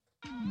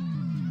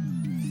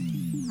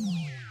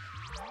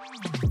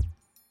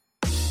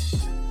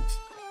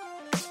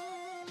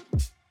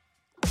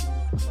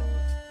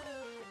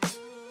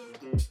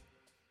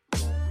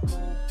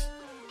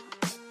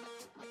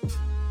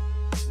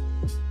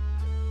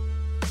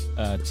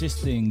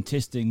Testing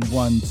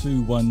 1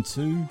 2 1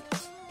 2.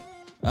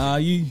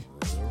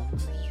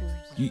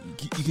 You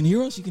can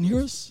hear us? You can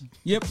hear us?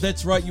 Yep,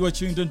 that's right. You are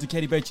tuned in to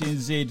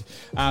KDBH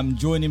NZ.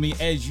 Joining me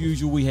as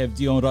usual, we have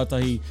Dion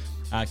Ratahi,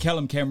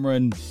 Callum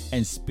Cameron,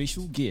 and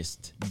special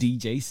guest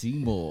DJ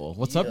Seymour.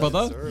 What's up,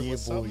 brother? Sir. Yeah,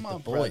 What's boy, up, my the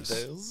boys.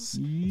 brothers?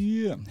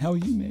 Yeah. How are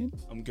you, man?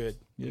 I'm good.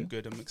 Yeah. I'm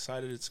good. I'm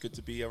excited. It's good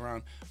to be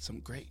around some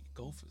great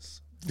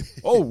golfers.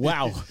 Oh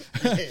wow!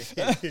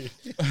 The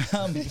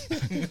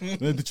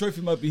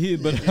trophy might be here,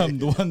 but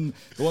the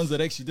ones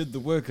that actually did the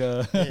work,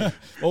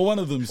 well, one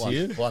of them's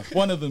here.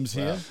 One of them's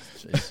Wow. here.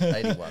 Jeez,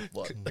 81.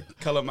 What?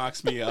 Callum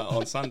asked me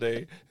on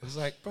Sunday. It was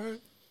like, bro,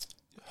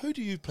 who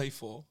do you play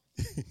for?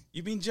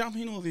 You've been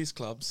jumping all these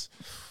clubs.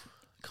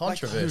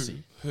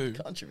 Controversy. Like who?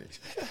 Controversy.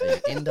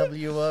 The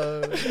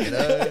NWO,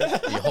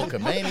 the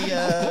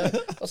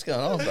Hulkamania. What's going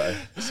on, bro?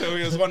 So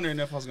he was wondering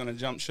if I was going to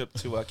jump ship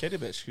to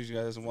KDBH because you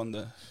guys won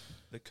the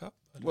cup.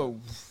 Well,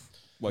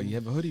 you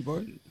have a hoodie,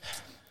 bro.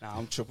 Nah,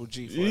 I'm Triple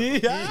G.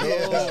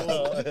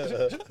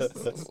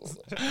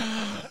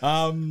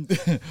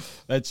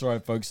 That's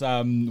right, folks.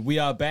 We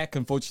are back.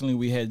 Unfortunately,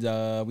 we had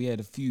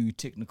a few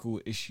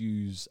technical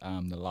issues.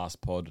 The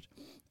last pod,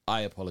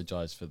 I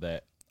apologize for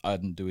that. I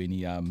didn't do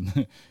any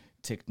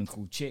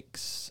technical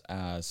checks,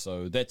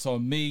 so that's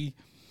on me.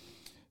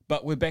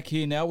 But we're back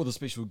here now with a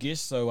special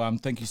guest. So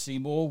thank you,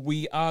 Seymour.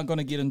 We are going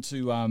to get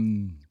into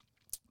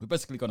we're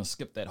basically going to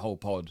skip that whole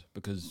pod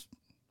because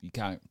you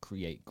can't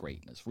recreate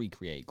greatness.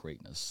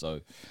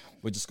 So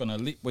we're just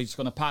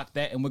gonna park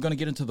that, and we're gonna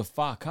get into the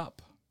Far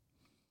Cup.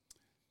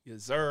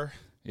 Yes, sir.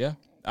 Yeah.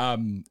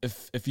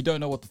 If you don't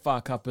know what the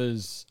Far Cup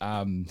is,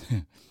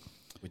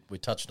 We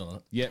touched on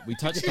it. yeah, we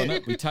touched on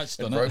it. We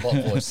touched on Robot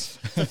it. voice.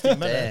 50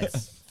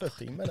 minutes.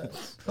 50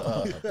 minutes.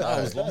 Oh,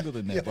 That was longer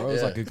than that, bro. It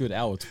was Yeah. like a good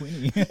hour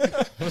 20.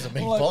 it was a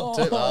big Like, bomb,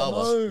 too. oh,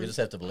 well, no. you just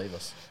have to believe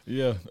us.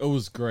 Yeah, it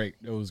was great.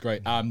 It was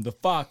great. The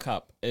Far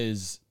Cup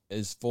is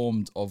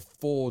formed of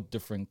 4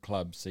 different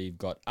clubs. So you've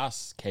got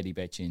us,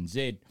 KDBH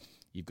NZ.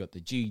 You've got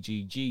the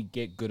GGG,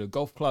 Get Gooder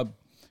Golf Club,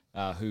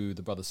 who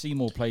the brother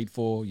Seymour played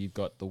for. You've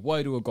got the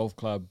Wairua Golf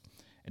Club,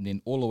 and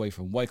then all the way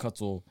from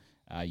Waikato,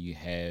 you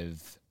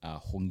have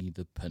Hongi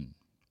the Pin.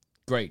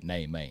 Great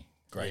name, eh?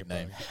 Great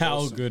name. How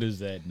Awesome. good is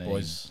that name?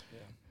 Boys.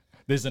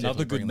 There's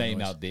another definitely good bringing the name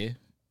noise. out there. Do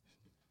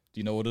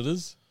you know what it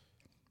is?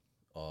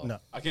 Oh, No.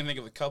 I can think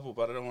of a couple,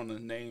 but I don't want to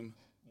name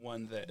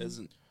one that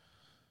isn't.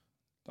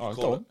 Oh,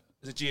 Call go it- on.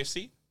 Is it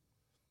GFC?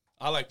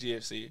 I like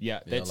GFC. Yeah,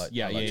 that's I like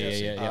yeah.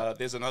 GFC.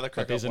 There's another But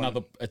crack there's up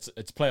another. one.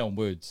 It's play on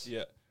words.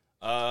 Yeah.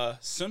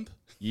 Simp.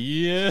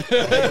 Yeah.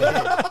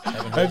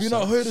 Haven't Have you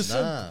not heard of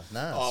Simp?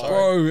 Nah, Oh,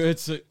 sorry.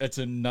 Bro, it's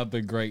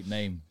another great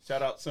name.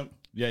 Shout out Simp.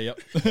 Yeah,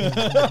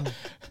 yep.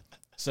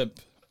 Simp.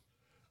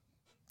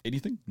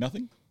 Anything?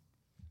 Nothing?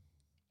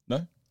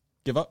 No?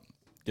 Give up?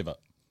 Give up.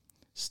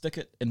 Stick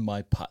it in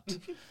my putt.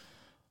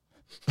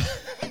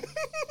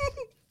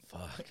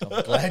 Fuck,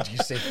 I'm glad you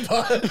said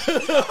putt.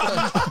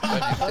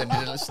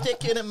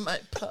 Stick it in my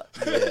putt.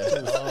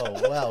 Yeah.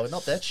 Oh, wow.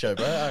 Not that show,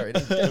 bro. I already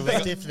It was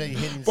definitely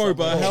hitting Bro,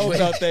 but how Wait.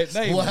 about that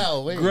name?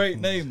 Wow, wait. Great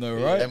name though,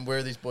 right? And where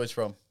are these boys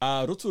from?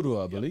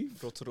 Rotorua, I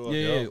believe. Rotorua.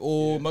 Yeah,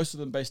 or most of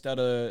them based out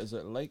of, is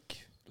it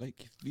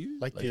Lakeview?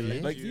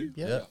 Lakeview. Lakeview?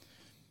 Yeah.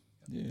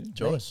 Yeah.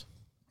 Choice.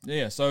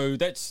 Yeah, so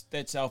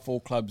that's our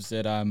 4 clubs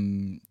that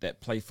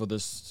that play for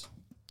this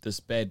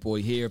bad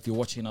boy here. If you're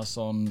watching us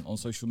on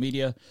social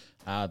media,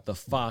 the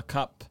Far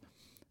Cup,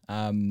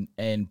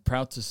 and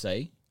proud to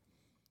say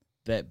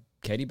that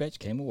KDBH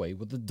came away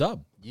with the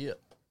dub. Yeah.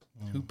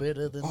 Who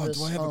better than Oh, this?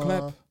 do I have a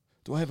clap?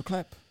 Do I have a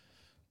clap?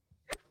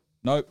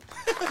 Nope.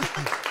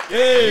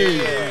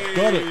 Hey,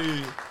 got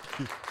it.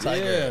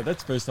 Tiger. Yeah,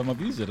 that's the first time I've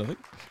used it, I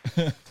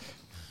think.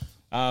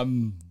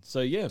 So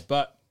yeah,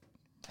 but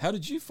how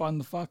did you find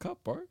the Far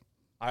Cup, bro?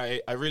 I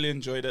really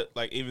enjoyed it.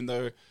 Like, even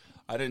though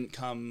I didn't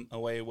come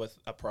away with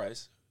a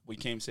prize, we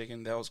came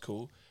second. That was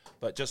cool.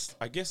 But just,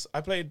 I guess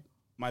I played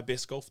my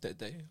best golf that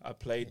day. I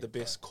played the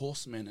best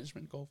course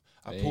management golf.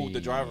 I pulled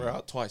the driver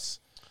out twice.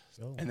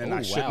 And then Oh,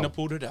 I shouldn't wow. have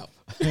pulled it out.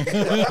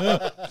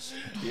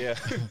 Yeah.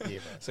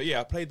 So yeah,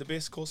 I played the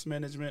best course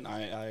management.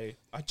 I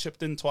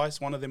chipped in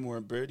twice. One of them were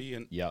a birdie,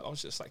 and Yeah. I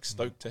was just like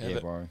stoked to have Yeah,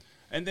 it. bro.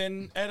 And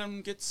then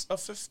Adam gets a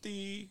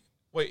 50.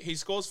 Wait, he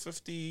scores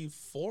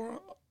 54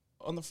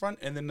 on the front,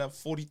 and then a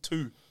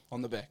 42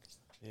 on the back.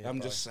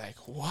 I'm just like,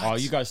 what? Oh,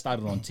 you guys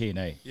started on 10,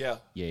 eh? Yeah.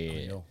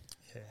 Yeah.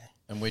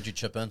 And where'd you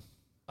chip in?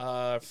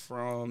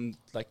 From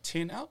like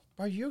 10 out.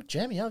 Bro, you're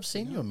jammy. I've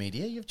seen your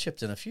media. You've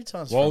chipped in a few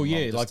times. Well, from yeah,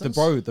 long like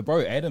distance. the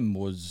bro Adam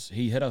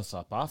he hit us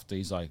up after.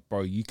 He's like,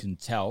 bro, you can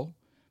tell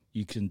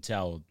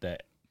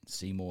that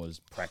Seymour is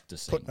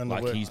practicing. Putting in the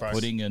Like work, he's bro.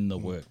 putting in the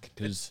work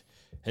because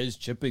his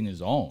chipping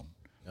is on.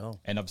 Oh.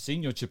 And I've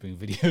seen your chipping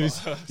videos.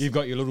 You've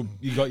got your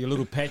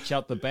little patch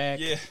out the back.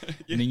 Yeah.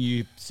 And then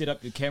you set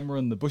up your camera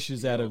in the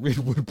bushes out of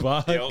Redwood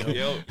Park.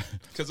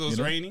 Because it was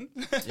raining.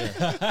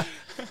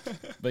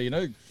 But you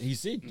know, he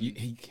said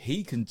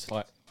he can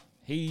like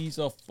he's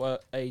off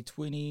a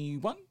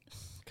 21.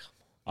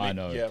 I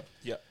know. Yeah.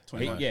 He,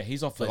 21. yeah,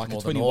 he's off Plays like a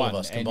more than all of 21,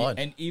 us combined.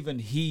 and even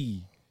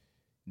he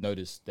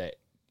noticed that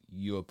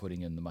you're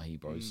putting in the mahi,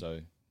 bro. So,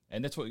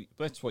 and that's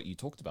what you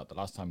talked about the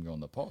last time you were on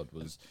the pod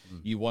was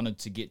you wanted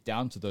to get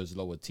down to those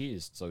lower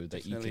tiers so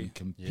that you Definitely. can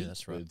compete. Yeah,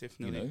 that's right. With,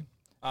 Definitely. You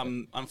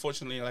know,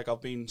 Unfortunately, like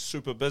I've been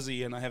super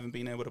busy and I haven't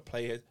been able to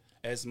play it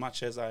as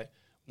much as I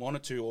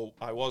wanted to or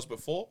I was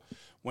before.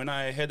 When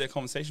I had that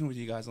conversation with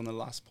you guys on the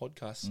last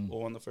podcast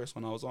or on the first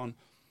one I was on,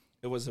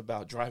 it was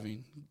about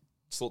driving,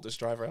 sort this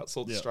driver out,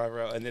 sort this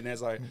driver out. And then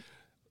as I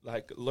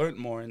like learned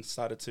more and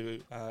started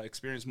to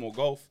experience more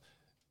golf,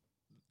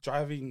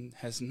 driving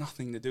has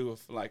nothing to do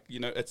with like, you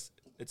know, it's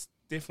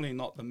definitely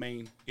not the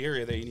main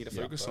area that you need to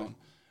focus on.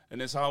 And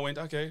that's how I went,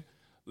 okay,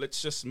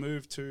 let's just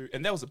move to,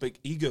 and that was a big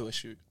ego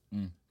issue.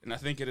 And I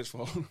think it is for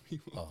a lot of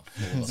people,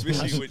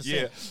 especially with,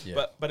 Yeah.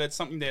 But it's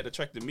something that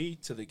attracted me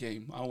to the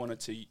game. I wanted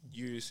to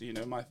use, you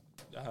know, my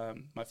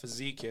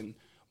physique and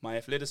my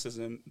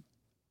athleticism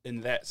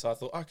in that. So I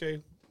thought,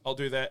 okay, I'll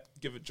do that,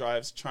 give it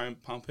drives, try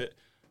and pump it.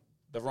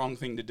 The wrong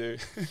thing to do.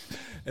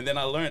 And then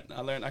I learned,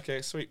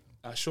 okay, sweet,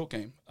 short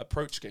game,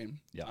 approach game,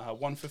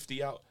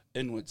 150 out,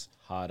 inwards.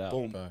 hard out.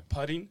 Boom,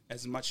 putting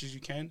as much as you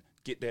can,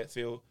 get that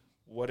feel,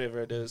 whatever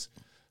it is,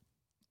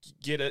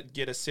 get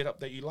a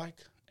setup that you like,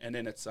 and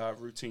then it's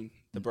routine.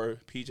 The bro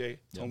PJ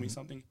told me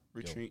something,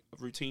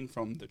 routine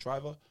from the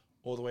driver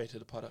all the way to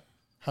the putter.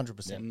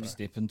 100%.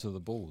 Step into the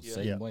ball,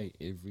 same Yeah. way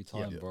every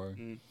time, bro.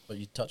 But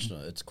you touched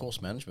on it. It's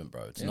course management,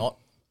 bro. It's not,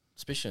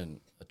 especially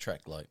in a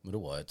track like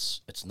Middleway,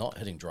 it's not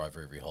hitting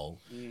driver every hole.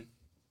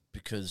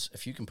 Because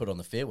if you can put on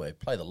the fairway,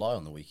 play the lie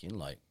on the weekend,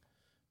 like,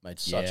 made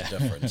such a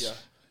difference.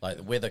 Like,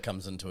 the weather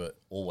comes into it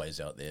always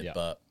out there. Yeah.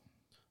 But,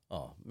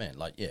 oh, man,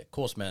 like,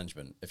 course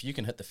management. If you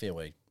can hit the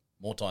fairway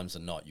more times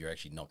than not, you're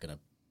actually not going to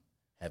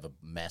have a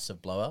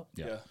massive blowout.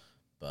 Yeah.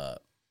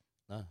 But,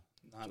 no.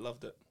 I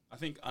loved it. I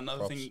think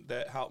another thing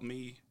that helped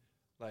me,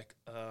 like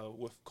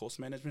with course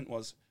management,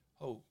 was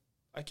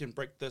I can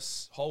break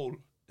this hole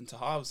into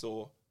halves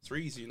or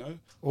threes, you know,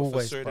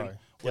 Always,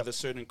 with a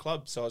certain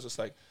club. So I was just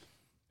like,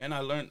 and I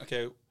learned,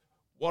 okay,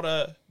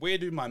 where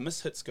do my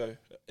miss hits go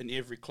in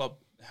every club?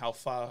 How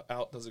far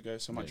out does it go?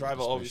 So my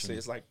driver obviously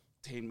is like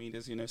 10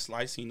 meters, you know,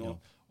 slicing or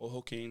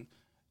hooking,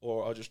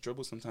 or I'll just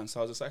dribble sometimes.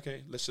 So I was just like,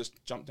 okay, let's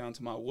just jump down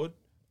to my wood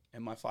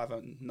and my 5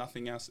 out,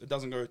 nothing else. It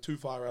doesn't go too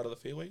far out of the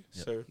fairway.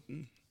 So.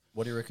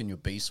 What do you reckon your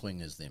B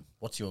swing is then?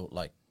 What's your,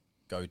 like,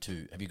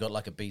 go-to? Have you got,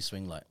 like, a B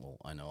swing? Like, well,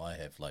 I know I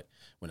have, like,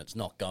 when it's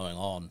not going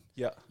on,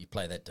 you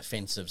play that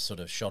defensive sort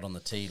of shot on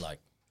the tee, like...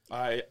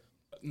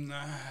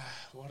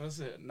 What is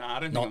it? I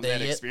don't Not think I'm there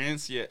that yet?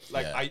 experienced yet.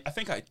 Like, I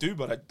think I do,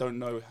 but I don't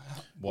know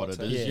What it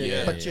to-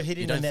 is. But you're heading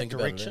You in don't that think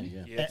about it,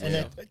 direction. yeah. And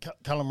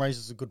that, Callum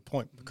raises a good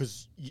point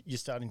because you're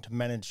starting to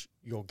manage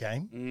your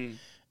game.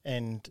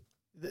 And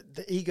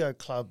the Ego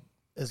Club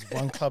is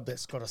one club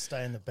that's got to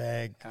stay in the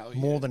bag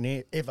more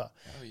than ever.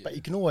 But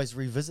you can always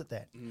revisit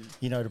that,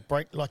 you know, to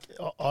break. Like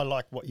I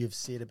like what you've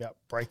said about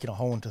breaking a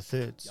hole into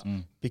thirds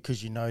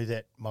because you know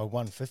that my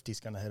 150 is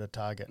going to hit a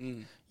target.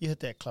 You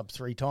hit that club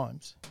 3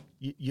 times.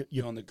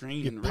 You're on the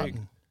green you're and rig.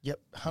 putting. Yep,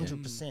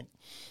 100%.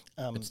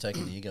 It's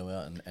taking the ego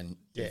out, and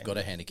you've got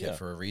a handicap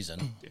for a reason.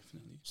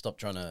 Definitely. Stop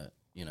trying to,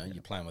 you know,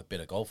 you're playing with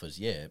better golfers.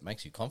 Yeah, it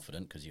makes you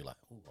confident because you're like,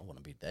 oh, I want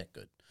to be that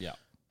good. Yeah.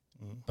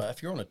 But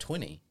if you're on a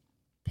 20,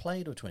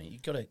 play to a 20.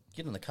 You've got to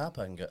get in the car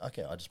park and go,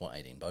 okay, I just want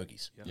 18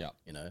 bogeys. Yeah.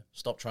 You know,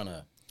 stop trying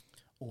to,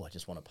 I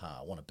just want a par,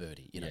 I want a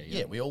birdie. You know,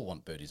 we all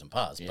want birdies and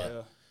pars,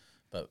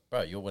 but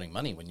bro, you're winning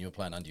money when you're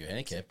playing under your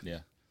handicap. Yeah.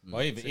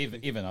 Well,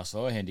 even us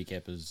lower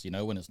handicappers, you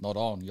know, when it's not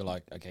on, you're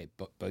like, okay,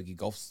 bogey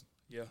golf's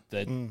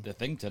the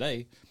thing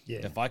today.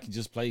 Yeah. If I could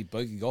just play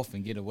bogey golf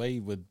and get away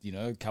with, you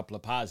know, a couple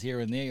of pars here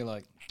and there, you're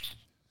like...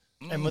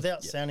 And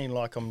without sounding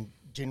like I'm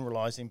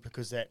generalising,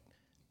 because that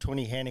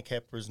 20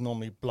 handicapper is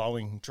normally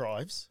blowing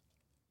drives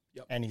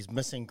and he's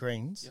missing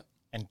greens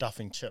and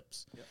duffing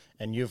chips.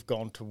 And you've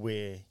gone to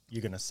where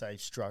you're going to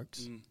save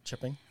strokes,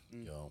 chipping.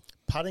 Yo.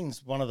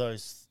 Putting's one of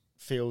those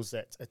feels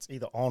that it's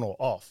either on or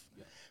off.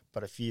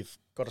 But if you've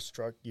got a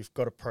stroke, you've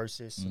got a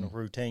process and a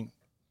routine.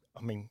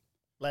 I mean,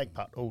 lag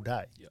putt all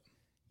day.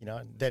 You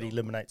know, that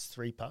eliminates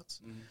 3 putts.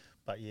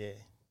 But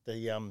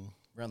the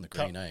Around the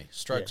green,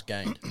 strokes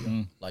gained.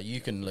 Like you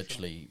can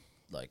literally,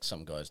 like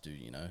some guys do,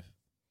 you know,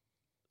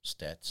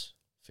 stats,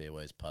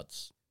 fairways,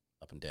 putts,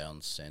 up and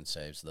downs, sand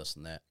saves, this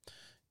and that.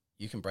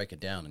 You can break it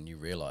down and you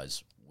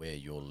realise where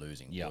you're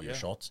losing all your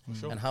shots.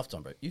 And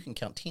halftime break, you can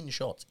count 10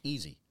 shots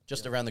easy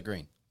just around the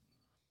green.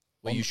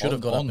 Where you should have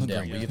got up and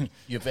down. Where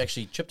you've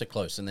actually chipped it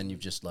close and then you've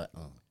just like,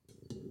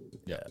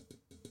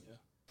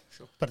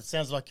 But it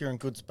sounds like you're in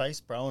good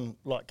space, bro. And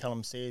like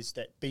Callum says,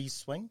 that B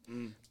swing,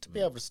 to be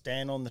able to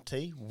stand on the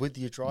tee with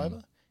your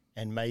driver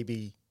and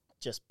maybe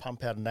just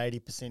pump out an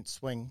 80%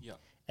 swing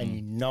and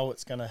you know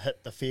it's going to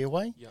hit the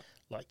fairway,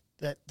 like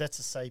that's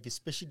a save,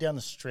 especially down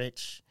the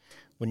stretch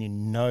when you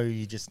know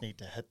you just need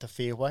to hit the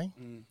fairway.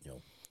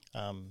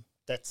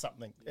 That's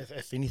something,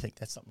 if anything,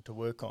 that's something to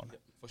work on.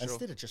 for sure.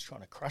 Instead of just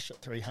trying to crush it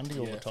 300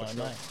 all the Yeah, for time,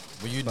 sure. mate.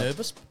 Were you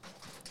nervous?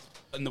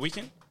 In the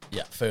weekend?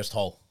 Yeah, first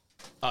hole.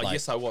 Like,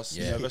 yes, I was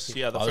yeah. nervous.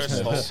 Yeah, the I was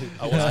first hole. nervous.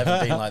 I I was.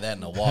 haven't been like that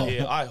in a while.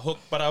 Yeah, I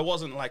hooked, but I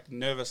wasn't like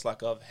nervous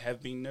like I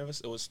have been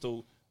nervous. It was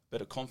still a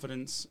bit of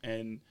confidence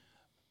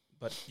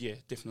but yeah,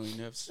 definitely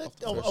nerves. That off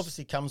the first.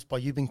 obviously comes by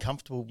you being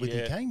comfortable with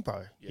your Yeah. game,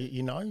 bro. Yeah.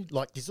 You know,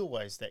 like there's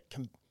always that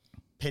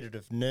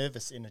competitive,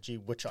 nervous energy,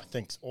 which I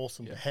think's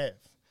awesome to have.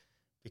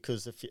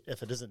 Because if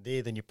it isn't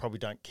there, then you probably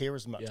don't care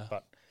as much. Yeah.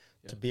 But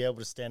to be able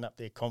to stand up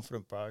there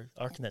confident, bro,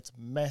 I reckon that's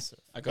massive.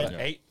 I got an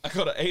 8. I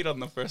got an 8 on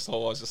the first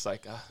hole. I was just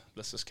like,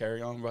 let's just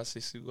carry on, bro. Let's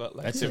see what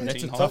like That's a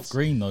 17 tough holes.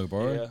 green though,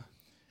 bro. Yeah.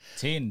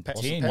 10.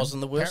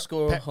 Wasn't the worst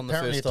score on the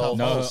apparently first a hole?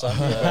 tough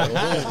hole.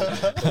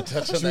 No. We'll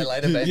touch on that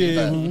later, baby.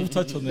 Yeah, but we'll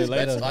touch on that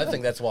later. I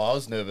think that's why I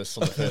was nervous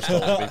on the first hole,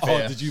 to be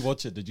fair. Oh, did you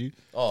watch it? Did you?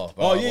 Oh,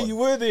 Oh, yeah, you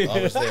were there.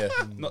 I was there.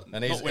 Not,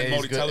 And he's not when good.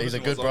 multi-television He's a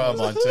good was bro on. of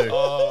mine too.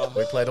 Oh,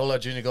 We played all our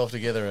junior golf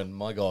together, and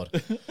my God,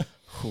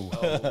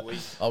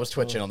 I was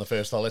twitching on the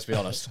first hole. Let's be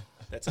honest.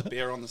 that's a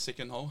bear on the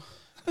second hole.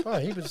 Bro,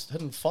 he was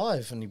hitting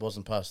 5 and he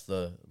wasn't past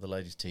the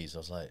ladies' tees. I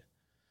was like,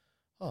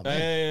 oh man,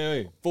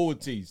 Hey, forward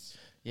tees.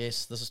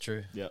 yes, this is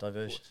true. Yeah.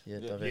 Diversity.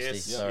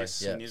 Yes, Sorry,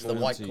 yes, yeah. New It's the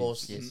Zealand white tees.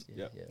 course. Yes,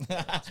 Yeah.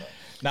 yeah.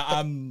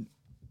 Now,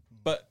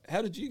 but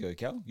how did you go,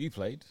 Cal? You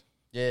played.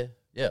 Yeah,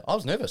 yeah. I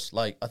was nervous.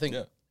 Like, I think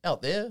Yeah.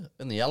 out there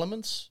in the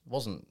elements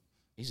wasn't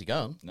easy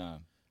going. No.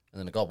 And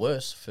then it got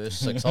worse. First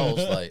 6 holes,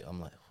 like, I'm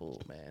like, oh,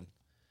 man.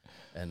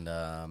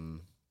 And,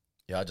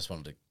 yeah, I just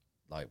wanted to,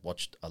 like,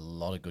 watch a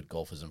lot of good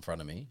golfers in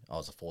front of me. I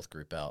was the 4th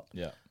group out.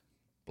 Yeah.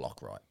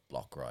 Block right.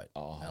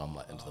 Oh. And I'm,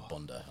 like, into the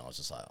bunda. And I was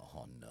just like,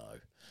 oh,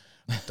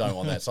 no. Don't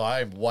want that. So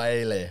I'm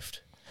way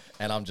left.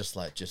 And I'm just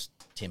like, just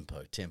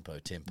tempo.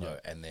 Yeah.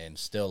 And then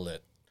still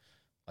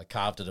I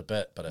carved it a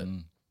bit, but I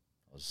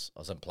was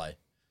in play.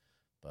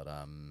 But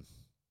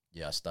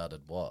yeah, I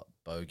started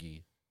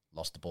bogey,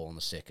 lost the ball in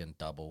the second,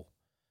 double.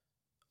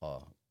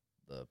 Oh,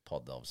 the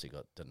pod obviously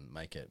didn't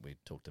make it. We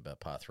talked about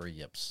par 3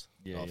 yips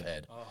Yeah, I've yeah.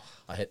 had.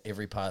 I hit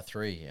every par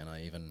 3, and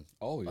I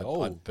Oh,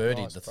 birdied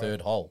nice, the bro.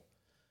 3rd hole,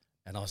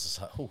 and I was just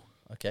like, oh,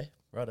 okay,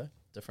 righto,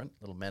 different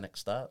little manic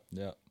start.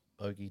 Yeah.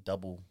 Bogey,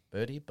 double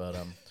birdie, but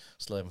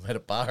still haven't made a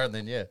bar. And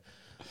then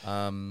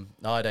no,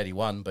 I had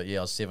 81, but yeah,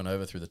 I was 7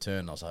 over through the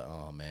turn. I was like,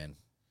 oh man,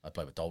 I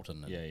played with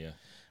Dalton, and Yeah.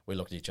 we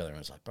looked at each other and it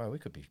was like, bro, we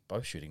could be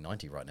both shooting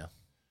 90 right now.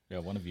 Yeah,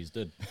 one of yous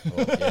did.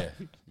 Oh,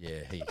 yeah,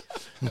 he.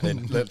 And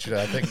then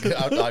literally, I think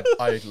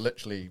I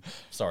literally,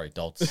 sorry,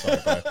 Dalton, sorry,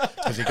 bro,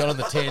 because he got on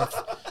the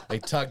 10th, he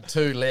tugged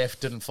 2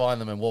 left, didn't find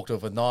them, and walked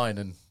off with 9,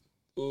 and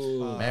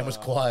man was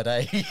quiet,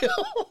 eh?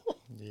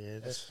 Yeah,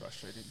 That's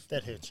frustrating.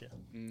 that hurts you.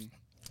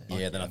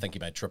 Yeah, then I think he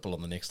made triple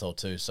on the next hole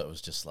too, so it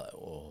was just like,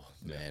 oh,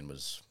 man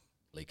was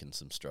leaking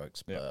some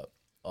strokes. Yeah.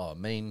 But,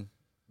 mean,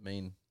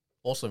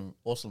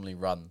 awesomely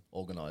run,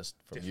 organised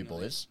from you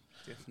Definitely. boys.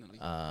 Definitely.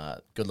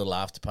 Good little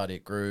after party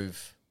at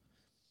Groove.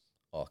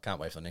 Oh, can't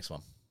wait for the next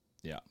one.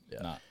 Yeah.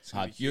 Yeah. Nah. It's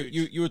gonna Hard. be You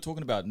huge. were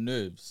talking about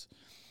nerves.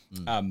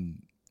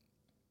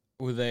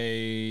 Were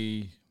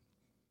they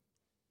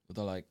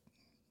like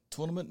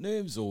tournament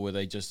nerves, or were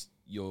they just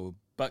your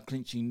butt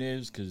clenching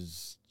nerves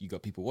because you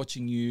got people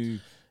watching you?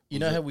 You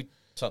know how we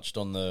touched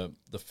on the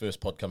first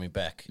pod coming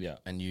back? Yeah.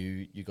 And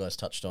you guys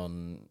touched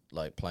on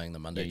like playing the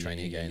Monday Yeah,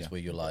 training yeah, games yeah.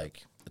 where you're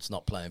like, it's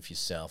not playing for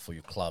yourself or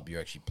your club,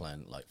 you're actually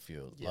playing like for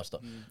your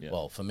lifestyle. Yeah.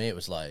 Well, for me it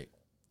was like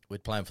we're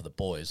playing for the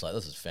boys, like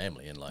this is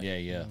family, and like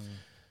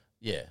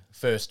Yeah.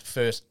 first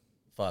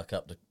fuck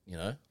up to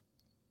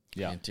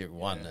Yeah. Interior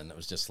 1, and it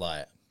was just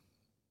like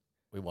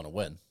we want to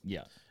win.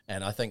 Yeah.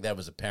 And I think that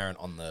was apparent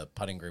on the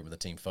putting green with the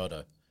team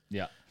photo.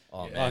 Yeah.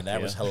 Oh Yeah. man, that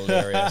Yeah. was That's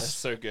hilarious.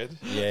 so good.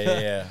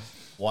 yeah.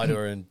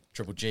 Wider and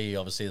Triple G,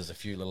 obviously there's a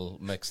few little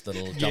mixed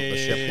little jump the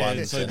ship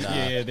ones, So,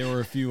 and there were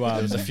a few.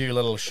 there was a few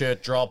little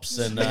shirt drops,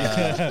 and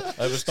it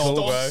was cool,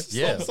 bro. Stomps.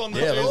 Yeah, Stomps on the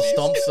yeah, little jerseys.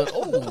 stomps.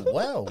 And, oh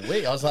wow,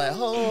 wait! I was like,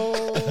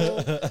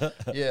 oh,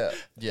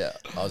 yeah.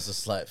 I was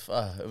just like,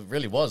 it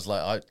really was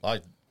like I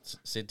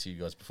said to you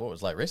guys before, it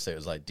was like wrestling. It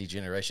was like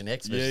Degeneration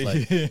X, but it's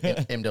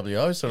like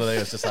MWO sort of thing.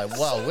 It was just like,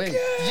 wow,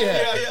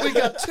 we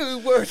got 2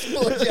 words for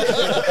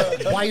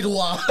you. Why do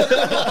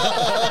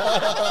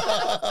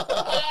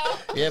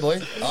Yeah, boy,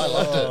 I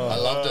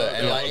loved it,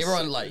 and like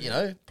everyone, like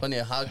plenty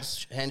of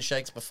hugs,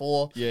 handshakes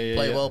before.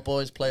 Play well,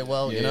 boys, play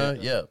well.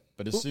 Yeah.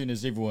 But as soon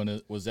as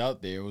everyone was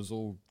out there, it was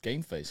all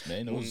game face,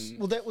 man. It was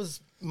Well, that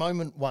was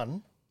moment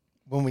 1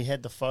 when we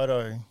had the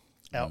photo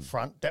out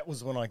front. That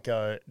was when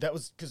that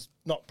was because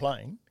not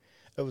playing,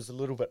 it was a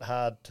little bit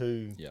hard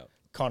to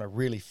kind of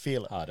really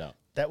feel it. hard out.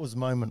 That was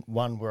moment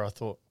 1 where I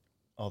thought,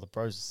 oh, the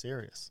bros are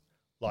serious.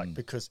 Like,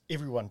 because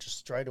everyone just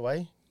straight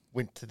away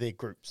went to their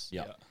groups.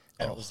 Yeah.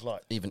 And it was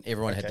like, Even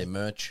everyone had Okay. their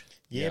merch.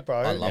 yeah, bro.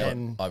 I love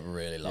and, it. I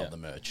really love the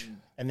merch.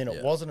 And then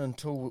it wasn't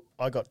until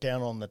I got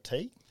down on the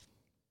tee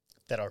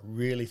that I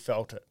really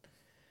felt it.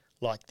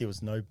 Like, there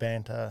was no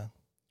banter,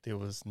 there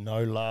was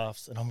no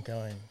laughs, and I'm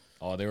going,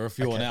 Oh, there were a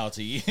few on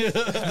outy.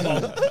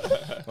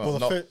 Well,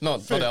 the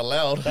not out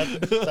loud.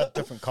 that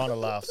different kind of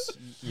laughs,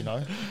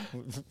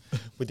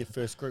 with your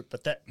first group.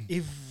 But that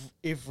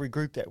every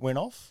group that went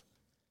off,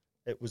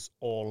 it was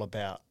all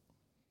about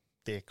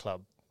their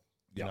club,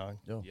 you know.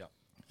 Yeah. Yeah.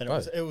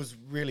 And it was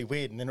really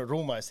weird. And then it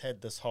almost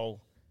had this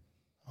whole,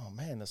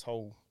 this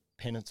whole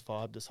Penance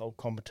vibe, this whole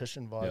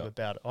competition vibe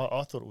about it.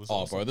 I thought it was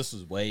awesome. Bro, this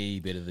was way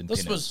better than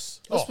This Penance.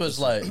 was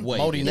like way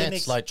Māori better.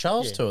 Nats, like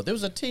Charles Tour. There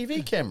was a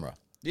TV camera.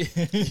 It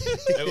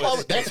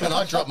was, That's when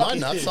I dropped my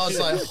nuts. I was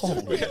like,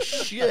 holy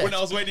shit. when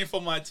I was waiting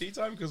for my tea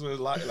time, because we were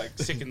like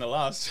second to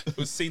last, I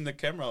was seeing the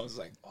camera. I was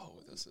like, oh,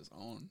 this is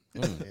on.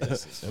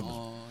 This is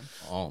on.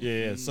 Oh.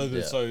 Yeah. So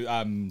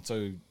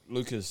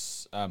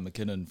Lucas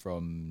McKinnon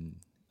from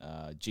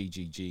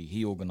GGG,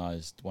 he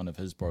organised one of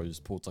his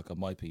bros, Pōtaka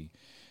Maipi,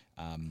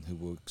 who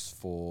works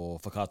for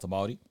Whakaata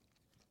Māori.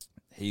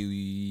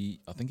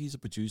 I think he's a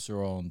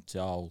producer on Te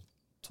Ao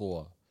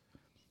Toa,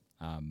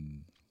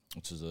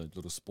 which is a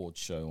little sports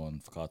show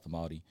on Whakaata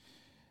Māori.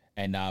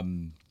 And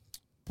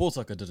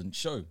Pōtaka didn't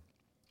show,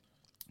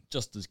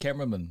 just his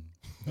cameraman.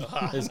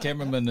 His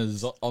cameraman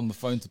is on the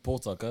phone to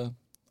Pōtaka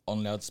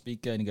on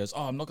loudspeaker, and he goes,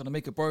 "Oh, I'm not going to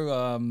make it,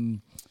 bro,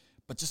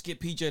 but just get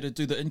PJ to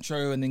do the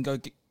intro and then go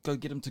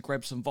get him to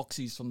grab some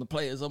voxies from the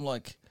players." I'm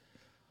like,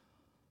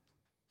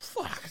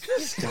 fuck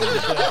this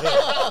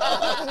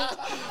guy.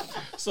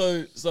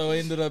 So I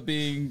ended up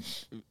being,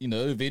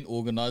 event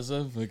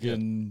organizer,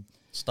 fucking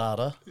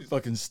Starter.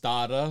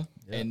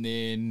 and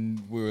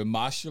then we were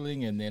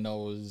marshalling, and then I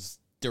was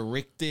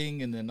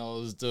directing, and then I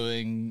was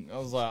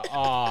like,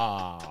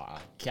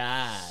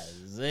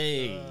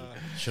 Kazi.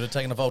 Should have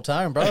taken a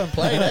Voltaren, bro, and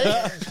played,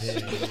 eh?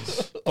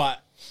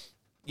 But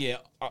yeah,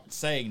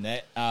 saying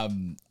that,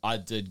 I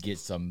did get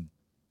some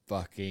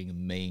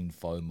fucking mean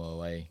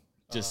FOMO, eh?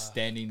 Just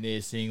standing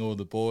there, seeing all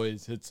the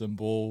boys hit some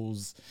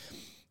balls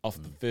off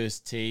the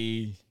first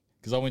tee,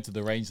 because I went to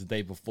the range the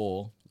day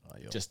before.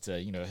 Just to,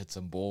 hit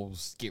some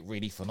balls, get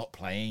ready for not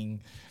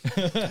playing.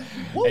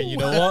 And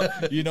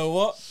you know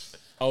what?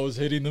 I was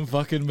hitting them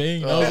fucking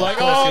mean. I was like,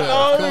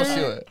 Of course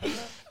you were.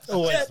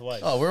 Always the way.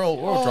 Oh, we're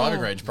all driving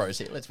range pros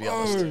here, let's be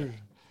honest.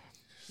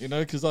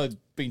 Because I'd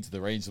been to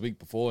the range the week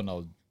before, and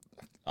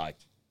I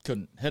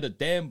couldn't hit a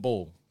damn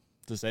ball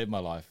to save my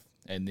life.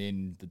 And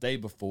then the day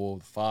before,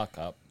 the Far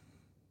Cup,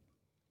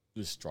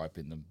 just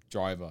striping them.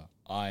 Driver,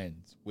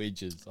 irons,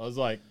 wedges. I was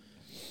like,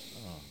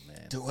 Man.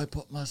 do I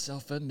put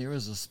myself in? There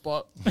is a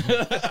spot.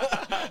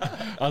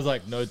 I was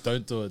like, no,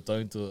 don't do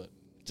it.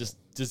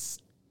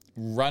 Just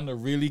run a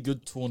really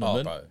good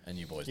tournament. Oh, bro, and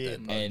you boys did.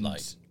 And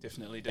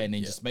Definitely did. and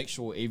then just make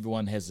sure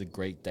everyone has a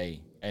great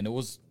day. And it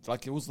was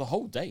the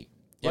whole day.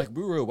 Like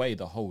we were away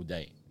the whole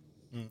day.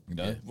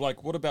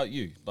 Like, what about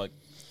you? Like,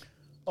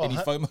 any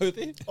FOMO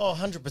there? Oh,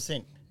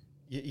 100%.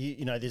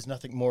 There's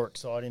nothing more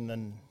exciting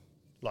than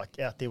like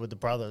out there with the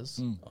brothers.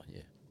 Oh,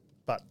 yeah.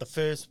 But the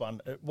first one,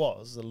 it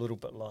was a little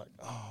bit like,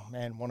 oh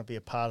man, want to be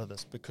a part of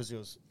this, because it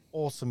was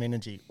awesome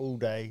energy all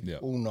day,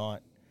 all night.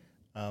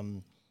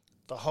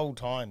 The whole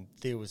time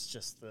there was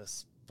just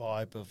this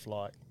vibe of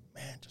like,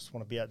 man, just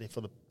want to be out there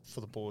for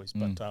the boys.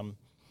 But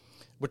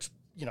which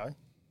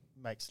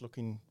makes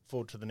looking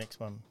forward to the next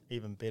one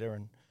even better.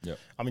 And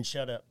I mean,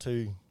 shout out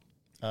to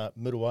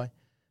Middleway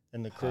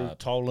and the crew,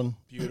 Tolan.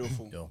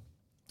 Beautiful.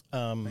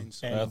 And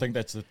I think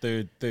that's the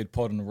third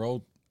pod in a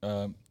row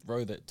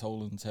that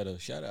Tolan's had a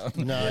shout out.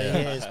 no,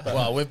 yes, but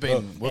Well, we've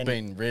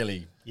been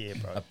really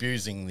bro.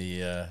 abusing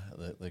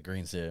the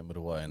greens there in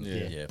Middleway, and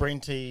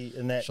Brenty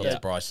and that. Shots to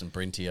Bryce and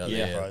Brenty out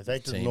there. Bro, they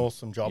did an team.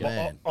 awesome job.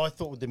 Yeah. I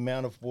thought with the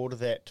amount of water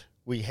that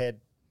we had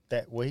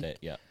that week,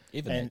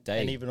 Even and, that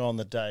day. and even on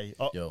the day,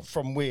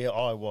 from where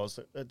I was,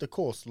 the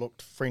course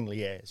looked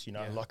friendly as,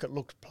 like it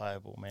looked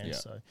playable, man. Yeah.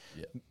 So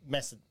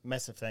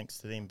massive thanks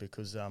to them,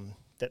 because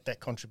that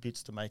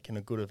contributes to making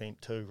a good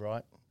event too,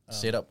 right?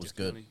 Setup was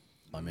Definitely. good.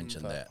 I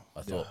mentioned that.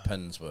 I thought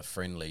pins were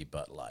friendly,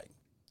 but like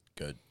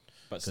good.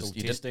 But still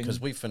testing. Because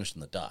we finished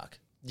in the dark.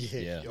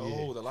 Yeah.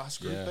 Yo, the last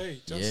group,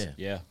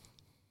 Yeah.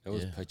 It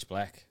was pitch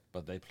black,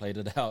 but they played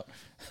it out.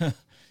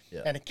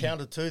 And it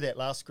counted to that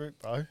last group,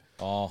 bro.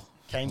 Oh.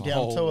 Came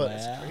down to it.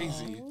 wow.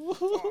 Crazy.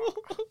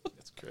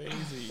 It's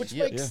crazy. Which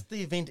makes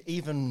the event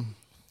even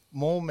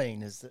more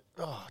mean, is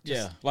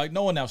that, like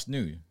no one else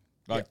knew.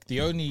 Like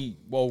the only,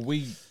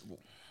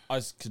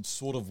 I could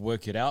sort of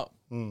work it out.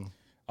 I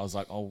was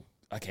like, oh,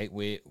 okay,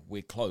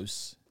 we're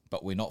close,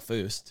 but we're not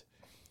first.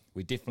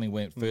 We definitely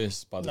weren't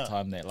first by the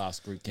time that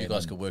last group came You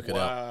guys in. could work it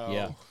out.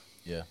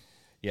 Yeah.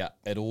 Yeah.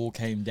 It all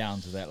came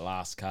down to that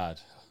last card.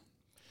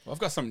 Well, I've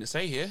got something to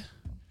say here.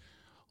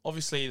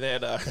 Obviously,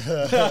 that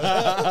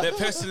that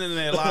person in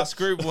their last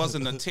group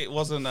wasn't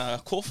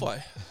a qualify.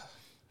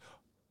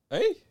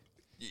 Hey?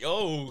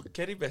 Yo,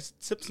 Caddy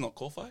Best Tip's not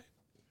qualify.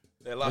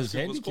 Their last His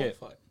group was handicap.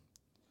 qualified.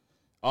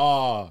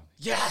 Oh.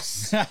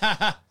 Yes.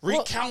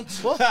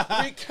 Recount.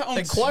 Recount.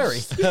 Inquiry.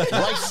 Race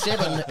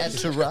 7 at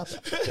Tarap.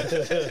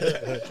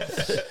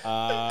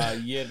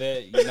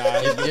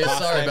 Yeah,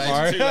 Sorry,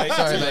 mate.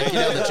 Sorry, mate. Get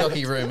out of the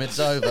jockey room. It's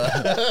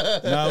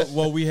over. No,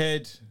 well, we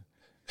had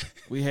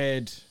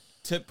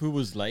Tip who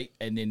was late,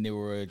 and then there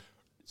were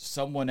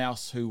someone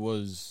else who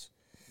was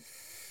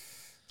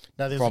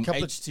No, there's from a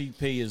couple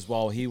HTP as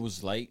well. He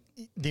was late.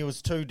 there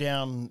was two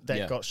down that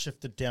Yeah. got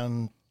shifted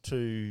down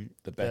to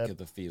The back of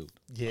the field.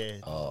 yeah.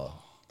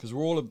 because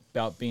we're all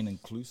about being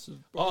inclusive.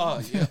 Bro.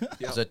 Oh yeah,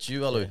 yeah. Is that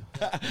you, Alu?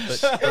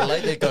 But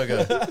late there,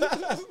 Gogo.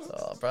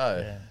 Oh,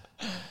 bro.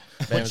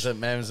 Yeah.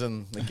 Man was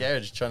in the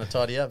garage trying to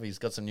tidy up. He's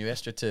got some new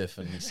AstroTurf,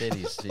 and he said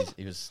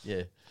he was,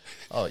 yeah.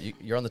 Oh,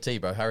 you're on the tee,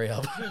 bro. Hurry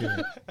up.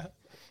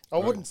 I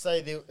wouldn't say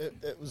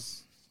it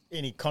was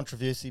any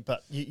controversy,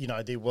 but you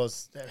know they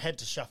had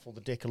to shuffle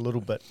the deck a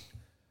little bit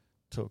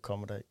to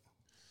accommodate.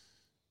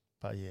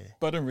 But yeah,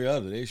 But in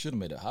reality, they should have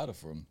made it harder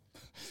for him.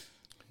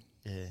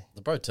 yeah.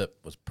 The bro tip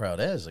was proud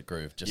as a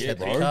groove. Just Yeah, hit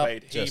the bro. cup.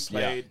 He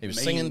played He was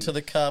mean. singing to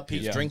the cup. He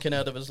was Yeah. drinking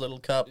out of his little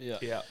cup.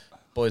 Yeah.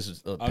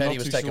 Boys, I'm Paddy not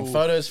was too taking sure-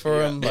 photos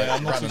for him, like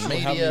I'm not too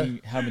running sure media.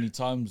 how many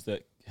times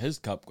that his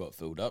cup got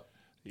filled up.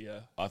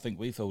 Yeah. I think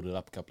we filled it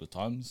up a couple of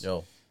times.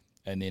 Yo,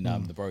 And then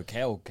the bro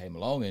Cal came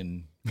along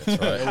and that's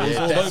right. It was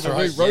all that's over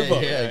right.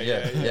 Rover.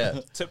 Yeah.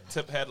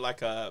 Tip had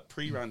like a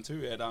pre-run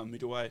too at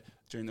Midway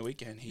during the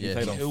weekend. He Yeah.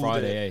 played on killed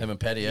Friday. it. Eh? Him and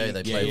Paddy, they Yeah,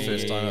 played yeah,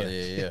 first yeah, time.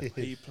 yeah.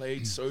 Yeah. He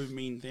played so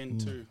mean then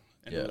too,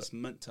 and Yeah. it was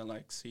meant to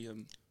like see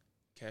him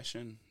cash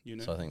in. You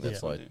know. So I think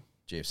that's Yeah. like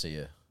GFC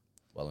are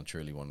well and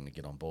truly wanting to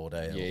get on board.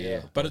 Eh?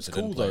 Yeah. But it's They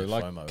didn't cool play though,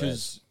 like FOMO,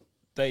 because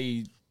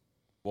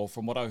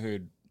from what I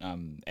heard,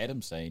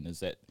 Adam saying is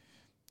that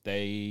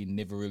they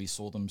never really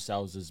saw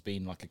themselves as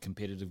being like a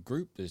competitive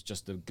group. There's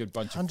just a good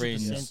bunch of 100%,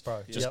 friends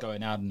bro. just Yep.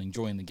 going out and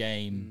enjoying the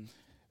game.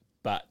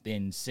 But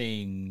then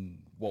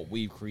seeing what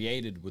we've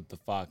created with the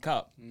Far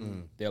Cup,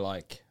 they're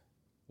like,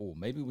 oh,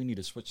 maybe we need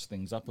to switch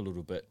things up a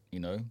little bit,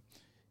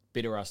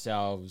 better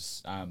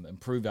ourselves,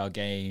 improve our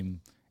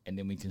game, and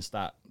then we can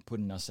start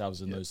putting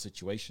ourselves in those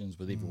situations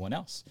with everyone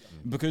else.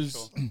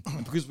 Because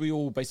because we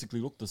all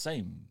basically look the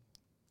same.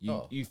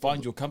 You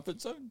find your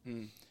comfort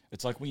zone.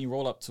 It's like when you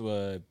roll up to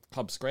a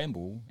club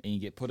scramble and you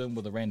get put in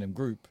with a random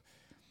group.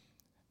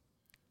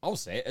 I'll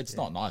say it, it's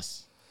not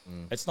nice.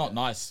 It's not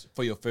nice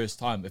for your first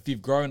time. If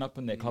you've grown up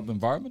in that club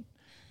environment,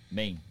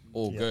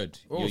 all good.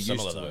 We're all You're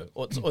similar used to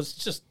though. it. Or it's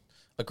just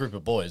a group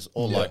of boys,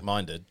 all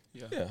like-minded.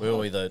 Yeah. We're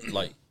all either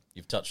like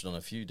you've touched on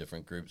a few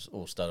different groups.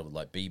 All started with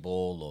like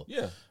b-ball or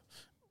Yeah.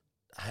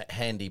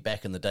 handy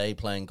back in the day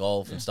playing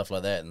golf and stuff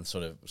like that, and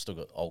sort of still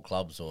got old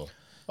clubs or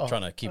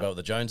trying to keep up with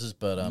the Joneses.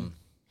 But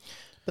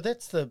But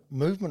that's the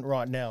movement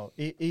right now.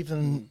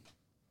 Even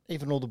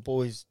all the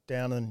boys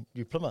down in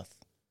New Plymouth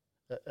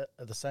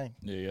are the same.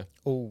 Yeah.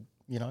 All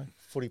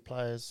footy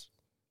players,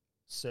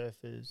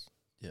 surfers,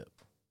 yeah,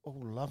 all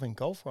loving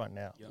golf right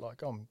now. Yep.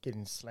 Like I'm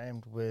getting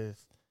slammed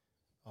with,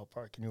 oh,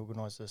 bro, can you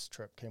organise this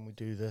trip? Can we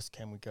do this?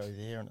 Can we go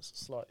there? And it's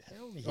just like,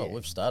 hell yeah. oh,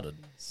 we've started.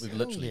 We've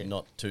literally yeah.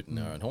 not tooting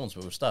our own horns,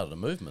 but we've started a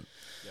movement.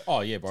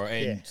 Oh, yeah, bro.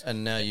 And Yeah.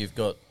 And now you've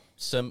got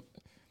Sim.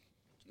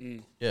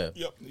 Yeah,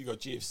 Yep, you got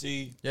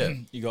GFC. Yeah.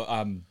 You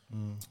got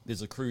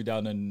there's a crew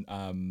down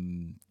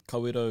in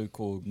Kawerau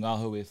called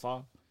Ngahu e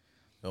Wha.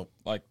 Nope.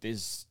 Like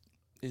there's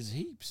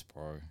heaps,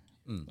 bro.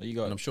 Like, you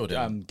got And I'm sure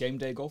they're- game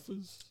day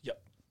golfers.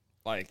 Yep.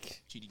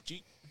 Like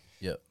GDG.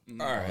 yeah. all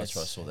right, That's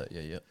right. I saw that.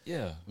 Yeah.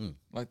 yeah.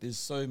 Like there's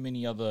so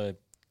many other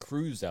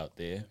crews out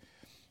there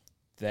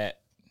that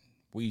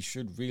we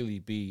should really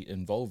be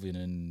involving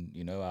in,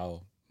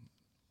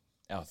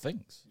 our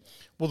things.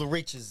 Well, the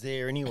reach is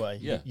there anyway.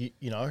 Yeah.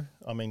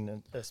 I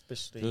mean,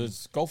 especially.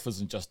 Because golf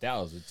isn't just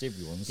ours; it's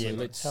everyone's. So Yeah,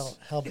 let's.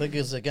 How big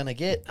is it gonna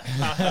get?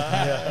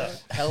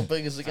 How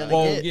big is it gonna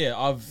Well, get? yeah,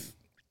 I've,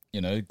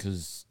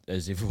 because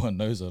as everyone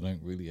knows, I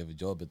don't really have a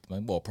job at the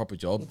moment. Well, a proper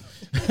job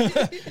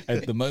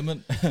at the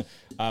moment.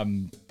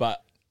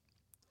 But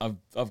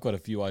I've got a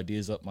few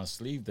ideas up my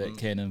sleeve that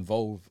can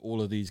involve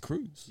all of these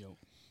crews.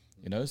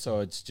 So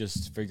it's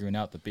just figuring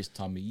out the best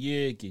time of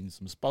year, getting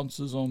some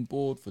sponsors on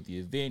board for the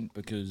event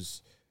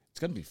because it's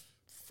going to be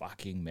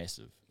fucking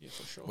massive. Yeah,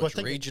 for sure. Well, I Which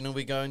think region are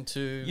we going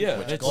to? Yeah,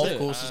 Which that's golf it.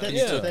 courses can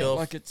Yeah, you still golf?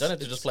 like it's- Don't have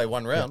to just play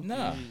one round.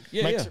 Nah,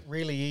 yeah, makes yeah. it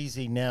really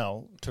easy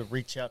now to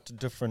reach out to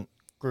different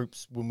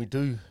groups when we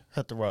do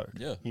hit the road.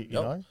 Yeah. You Yep.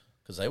 know?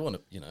 Because they want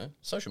to,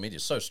 social media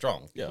is so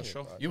strong. Yeah,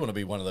 Sure. You want to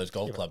be one of those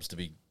golf clubs to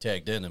be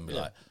tagged in and be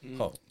like,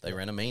 oh, they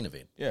ran a mean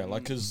event. Yeah,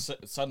 like because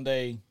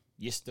Sunday,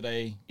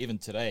 yesterday, even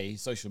today,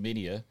 social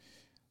media,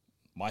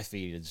 my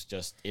feed is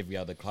just every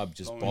other club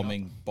just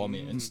bombing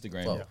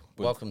Instagram. Well, with-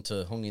 welcome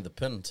to Hongi the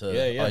Pin to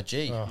Yeah.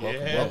 IG.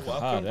 Welcome.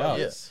 hard out.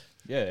 Yes.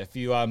 Yeah, if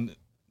you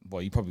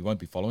well, you probably won't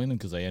be following them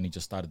because they only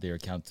just started their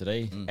account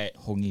today at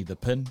Hongi the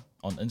Pin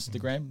on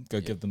Instagram.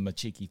 Go give them a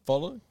cheeky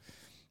follow.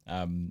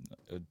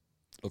 It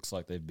looks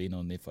like they've been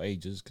on there for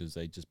ages because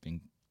they've just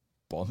been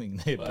bombing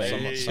their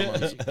page.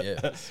 Someone's,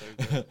 yeah. So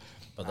good.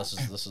 But this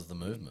is the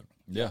movement.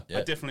 Yeah. Yeah.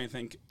 I definitely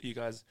think you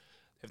guys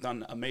have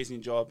done an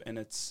amazing job, and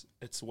it's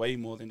way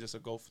more than just a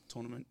golf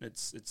tournament.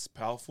 It's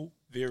powerful,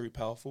 very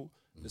powerful.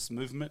 This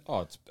movement.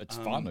 Oh, it's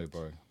fun though,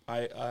 bro.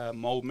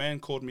 My old man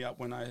called me up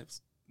when I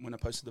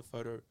posted the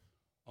photo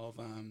of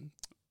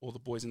all the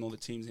boys and all the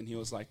teams, and he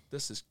was like,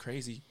 "This is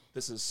crazy.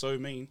 This is so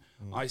mean.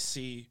 I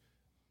see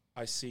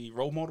I see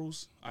role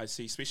models. I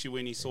see, especially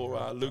when he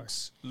saw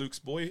Luke's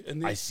boy in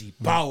there. I see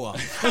power.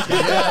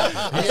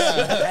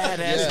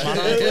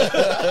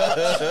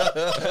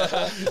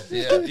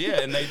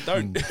 Yeah, and they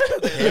don't.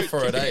 Here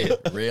for it, eh?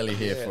 Really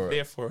here for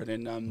There it. for it,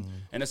 and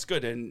it's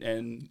good.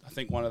 And I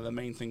think one of the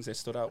main things that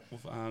stood out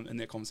with, in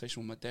that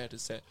conversation with my dad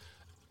is that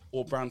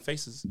all brown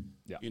faces,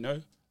 Yeah. you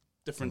know,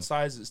 different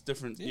sizes,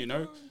 different, you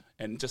know,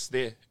 and just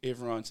there,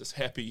 everyone's just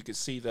happy. You could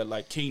see the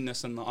like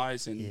keenness in the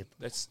eyes, and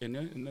that's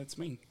and that's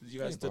me. You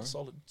guys did a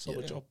solid job.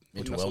 Mental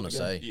putting us all wellness,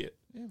 together. eh? Yeah.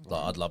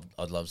 Like,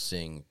 I'd love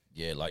seeing,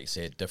 like you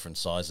said, different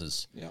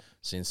sizes. Yep.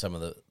 Seeing some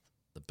of the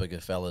bigger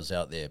fellas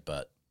out there,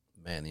 but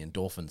man, the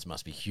endorphins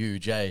must be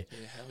huge, eh?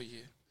 Yeah, hell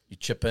yeah. You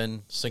chip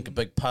in, sink a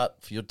big putt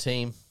for your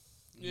team,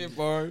 Yeah,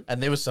 bro.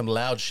 and there was some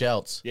loud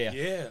shouts. Yeah.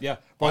 Yeah. Yeah.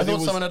 I there thought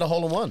was- someone had a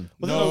hole in one.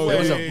 No It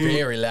was a way.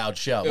 very loud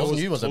shout. Wasn't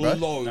you, was it, bro?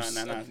 Close.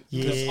 No.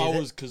 Yeah,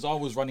 Because I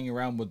was running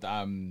around with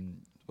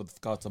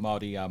Kata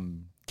Māori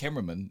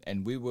cameraman,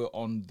 and we were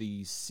on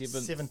the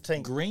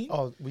 17th green.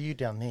 Oh, were you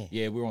down there?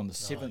 Yeah, we were on the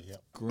 7th yeah.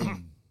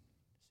 green.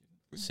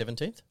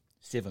 17th?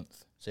 7th.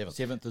 Seventh.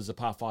 7th is a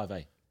par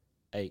 5A.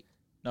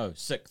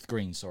 6th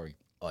green, sorry.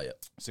 Oh, yeah.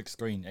 6th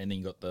green, and then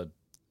you got the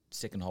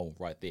second hole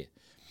right there.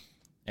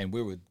 And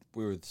we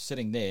were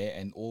sitting there,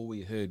 and all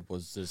we heard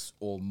was this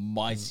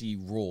almighty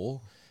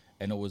roar,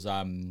 and it was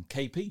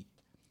KP.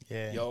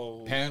 Yeah.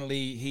 Yo.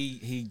 Apparently,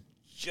 he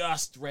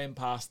just ran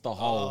past the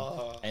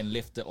hole and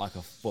left it like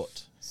a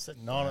foot.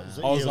 Sitting on it.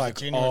 I was a like,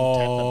 genuine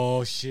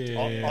oh shit!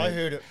 I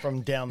heard it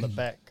from down the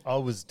back. I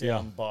was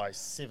down Yeah. by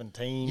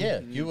 17. Yeah,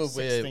 you were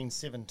where. 16,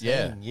 17.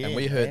 Yeah, and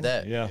we heard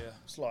man. that. yeah.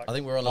 It's like, I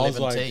think we were on I was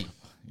 11T. like,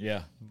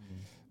 yeah.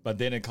 But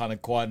then it kind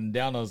of quietened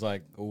down. I was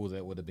like, oh,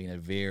 that would have been a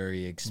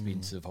very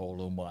expensive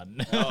hole in one.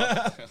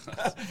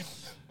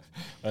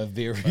 A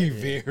very,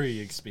 very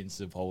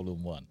expensive hole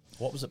in one.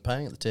 What was it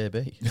paying at the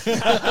TAB?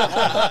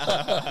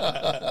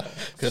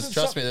 Because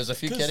trust me, there's a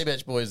few Caddy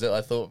Batch boys that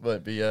I thought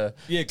might be Yeah,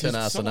 tin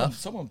ass enough.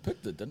 someone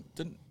picked it, didn't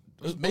It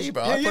was me,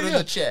 bro. I put it in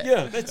the chat.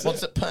 Yeah, that's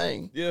What's it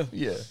paying? Yeah.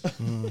 Yeah.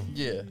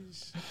 Yeah.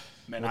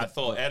 Man, I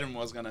thought Adam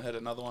was going to hit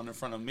another one in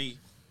front of me.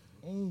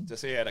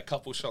 Just he had a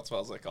couple shots, but I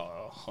was like,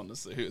 oh,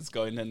 honestly, who's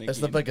going in again? It's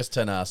the biggest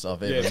tin ass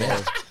I've ever met.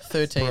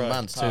 13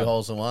 months, 2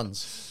 holes in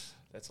ones.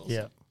 That's awesome.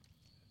 yeah.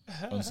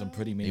 on some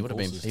pretty mean He would have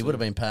been. courses He would have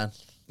too. been pan.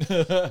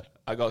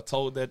 I got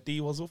told that D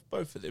was with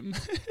both of them.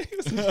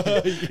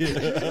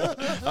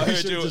 I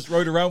heard you- just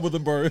rode around with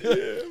him, bro.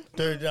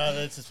 Dude,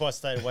 that's just why I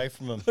stayed away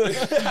from him.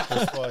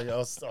 That's why I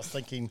was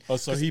thinking, Oh,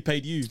 so he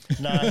paid you?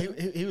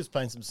 he was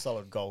playing some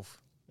solid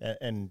golf.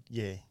 And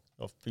yeah,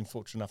 I've been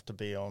fortunate enough to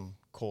be on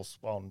course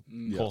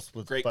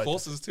with Great both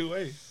courses too,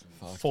 eh?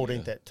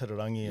 14th at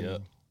Titirangi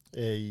and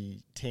a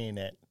 10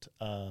 at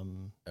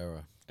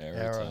Error.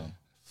 Arrow.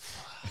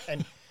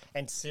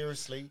 And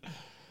seriously,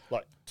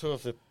 like 2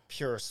 of the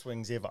purest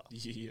swings ever.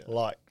 Yeah.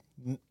 Like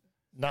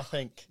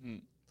nothing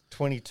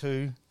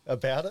 22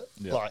 about it.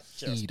 Yeah. Like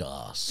just Eat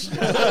ass.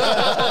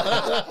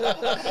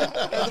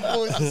 the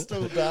boys are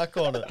still dark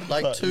on it.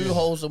 Like But 2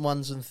 holes in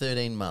ones in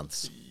 13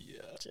 months.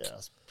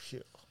 just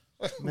pure.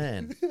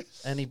 Man.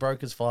 And he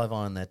broke his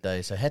 5-iron that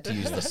day, so had to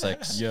use the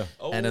 6. Yeah.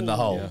 And in the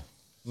hole.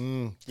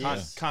 Yeah.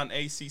 Yes. Can't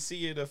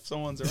ACC it if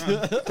someone's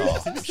around.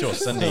 Oh, I'm sure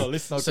Cindy. No,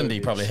 let's not go Cindy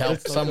there. probably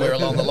helped somewhere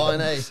along the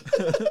line, eh?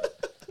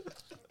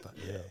 But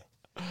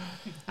yeah.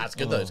 That's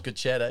good though. It's good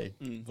chat, eh?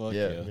 Fuck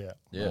Yeah. Yeah.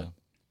 Yeah.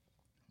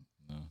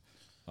 No.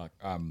 Like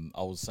I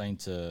was saying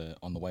to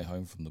on the way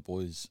home from the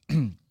boys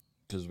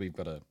because we've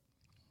got a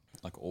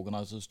like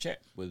organisers chat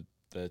with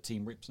the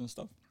team reps and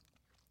stuff.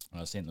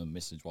 And I sent them a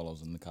message while I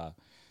was in the car.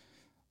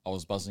 I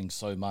was buzzing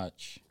so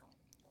much.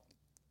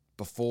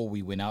 Before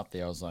we went out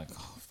there, I was like,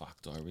 oh,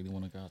 fuck, do I really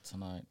want to go out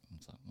tonight?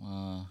 It's like,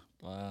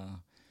 blah.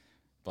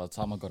 By the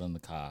time I got in the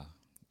car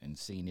and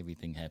seeing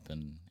everything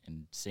happen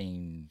and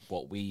seeing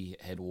what we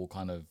had all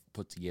kind of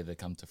put together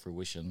come to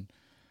fruition,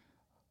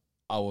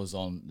 I was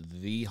on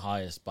the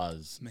highest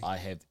buzz I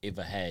have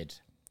ever had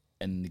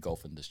in the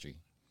golf industry.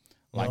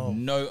 Like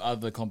no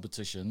other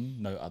competition,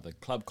 no other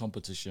club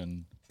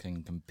competition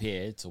can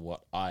compare to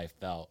what I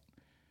felt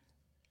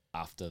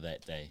after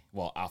that day.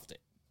 Well,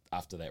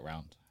 after that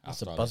round. It's a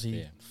after I left buzzy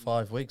there.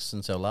 5 weeks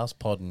since our last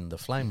pod, and the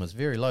flame was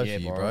very low Yeah,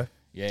 for you, bro.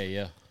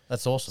 Yeah.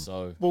 That's awesome.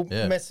 So Well,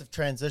 Yeah. massive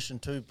transition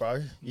too,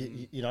 bro.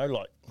 You know,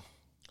 like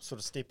sort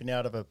of stepping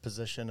out of a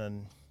position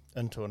and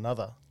into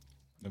another.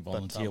 the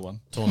volunteer one.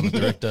 Tournament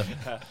director.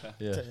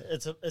 Yeah.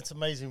 It's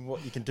amazing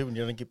what you can do when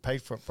you don't get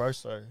paid for it, bro.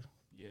 So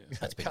Yeah.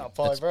 That's been, Can't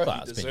buy, bro. It's been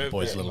your Deserve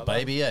boy's that, little brother.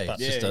 baby, eh? But-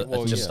 It's Yeah,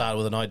 well, just yeah. started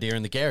with an idea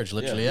in the garage,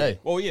 literally, eh?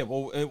 Well,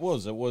 it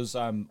was.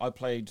 I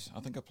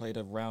think I played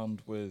a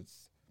round with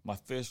my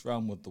first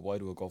round with the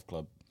Wairua Golf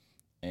Club,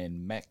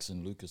 and Max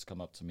and Lucas come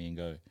up to me and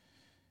go,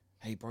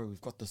 "Hey, bro, we've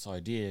got this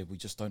idea. We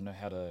just don't know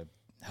how to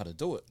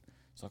do it."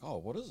 It's like, "Oh,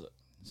 what is it?"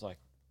 It's like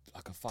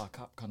a far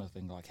cup kind of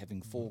thing, like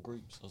having 4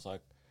 groups. I was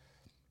like,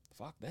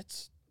 "Fuck,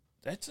 that's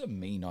a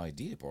mean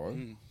idea, bro."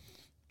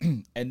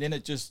 And then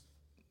it just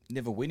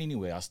never went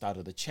anywhere. I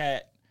started the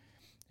chat,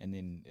 and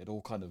then it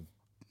all kind of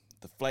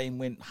the flame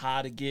went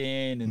hard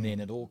again, and then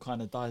it all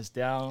kind of dies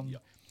down.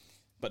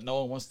 but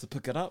no one wants to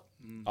pick it up.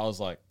 I was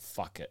like,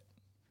 fuck it.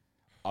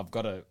 I'm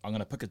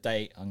gonna pick a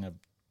date. I'm gonna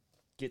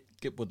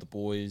get with the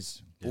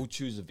boys. We'll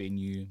choose a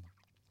venue,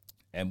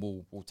 and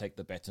we'll take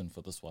the baton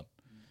for this one.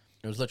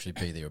 It was literally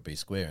be there or be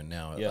square, and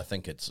now I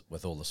think it's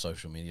with all the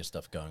social media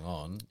stuff going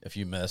on. If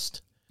you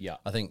missed,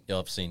 I think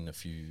I've seen a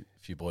few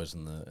boys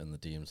in the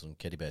DMs on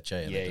Kitty Batch,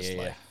 and they're just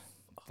like,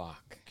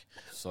 fuck,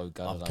 so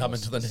gutted. I'm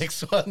coming to the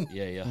next one.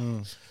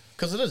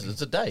 Because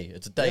it's a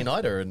day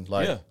nighter, and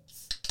like,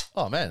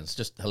 oh man, it's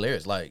just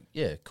hilarious. Like,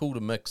 cool to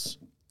mix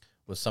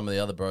with some of the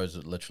other bros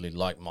that literally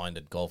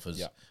like-minded golfers.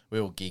 Yeah. We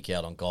all geek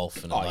out on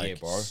golf and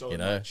bro. So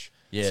much.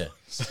 Yeah.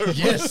 So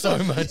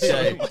much.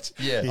 So much.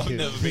 Yeah. I've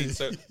never been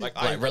so like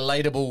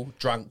relatable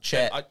drunk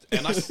chat.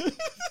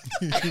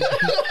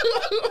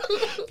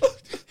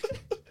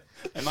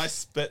 And I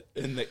spit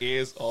in the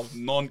ears of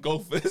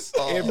non-golfers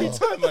every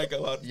time I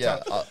go out of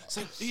town.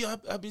 So,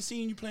 I've been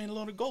seeing you playing a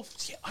lot of golf.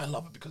 Yeah, I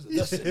love it because of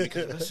this and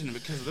because of this and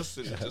because of this.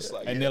 And just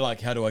like, they're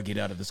like, how do I get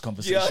out of this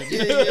conversation?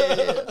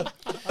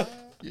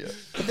 Yeah.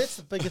 But that's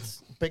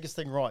the biggest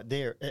thing right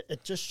there.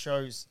 It just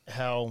shows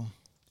how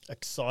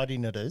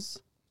exciting it is,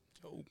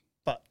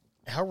 but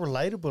how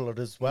relatable it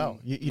is. Well,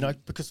 you know,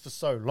 because for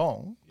so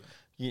long,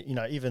 you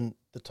know, even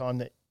the time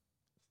that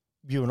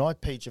you and I,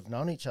 Peach, have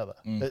known each other,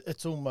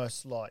 it's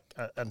almost like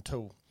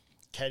until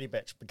Caddy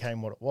Batch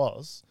became what it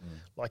was,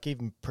 like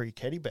even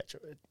pre-Caddy Batch,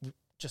 it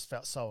just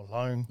felt so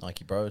alone.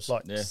 Nike Bros.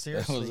 Like, seriously.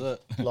 That was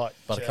it. Like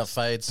Buttercup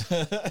fades.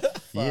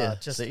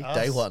 Just see, us.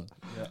 day one.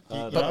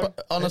 Yeah.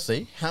 But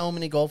honestly, how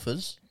many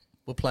golfers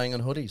were playing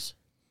on hoodies?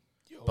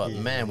 But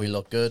man, we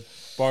look good.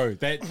 Bro,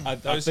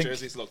 those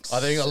jerseys look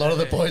I think a lot of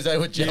the boys, they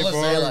were jealous.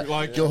 bro, They're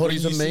like, your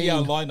hoodies are mean. See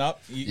our lineup,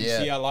 you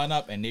see our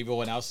lineup, and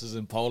everyone else is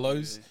in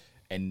polos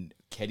and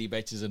Caddy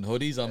Batches and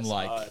hoodies. I'm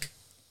like, hard.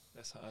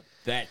 That's hard.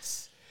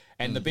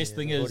 And the best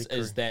thing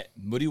is that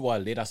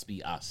Muriwai let us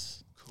be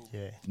us. Cool.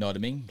 Yeah. You know what I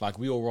mean? Like,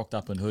 we all rocked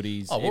up in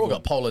hoodies. Oh, we all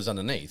got polos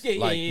underneath.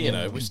 You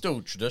know, we're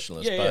still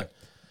traditionalists,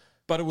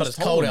 but it's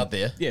cold out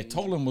there. Yeah,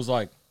 Tolan was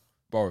like,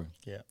 bro,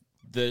 Yeah.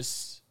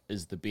 this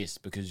is the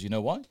best because you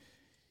know what?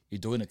 You're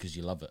doing it because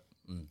you love it.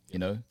 You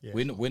know,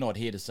 we're not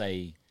here to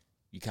say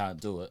you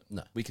can't do it.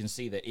 No. We can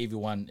see that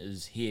everyone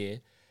is here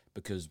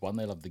because one,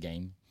 they love the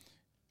game.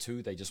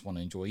 Two, they just want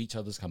to enjoy each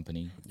other's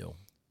company. Yo.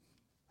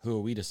 Who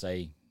are we to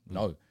say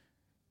no?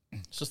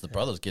 It's just the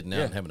brothers getting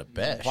out and having a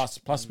bash.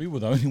 Plus, we were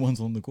the only ones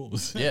on the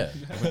course. Yeah,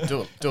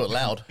 do it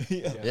loud.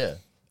 Yeah.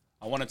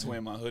 I wanted to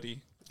wear my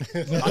hoodie.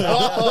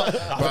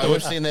 Bro,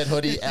 we've seen that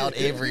hoodie out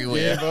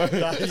everywhere.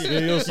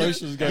 Your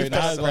socials going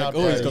hard. Like,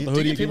 oh, he's got the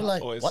hoodie. People are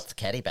like, Always. what's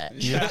Caddy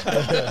Batch?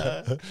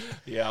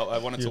 Yeah, I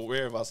wanted to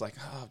wear it. I was like,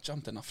 I've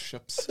jumped enough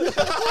ships.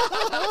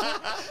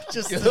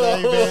 Just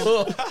today,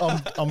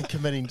 man. I'm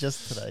committing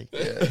just today.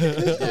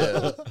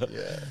 Yeah.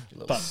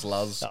 Little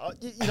sluz.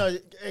 You know,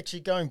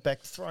 actually throwing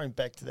back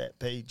to that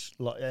page,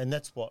 like, and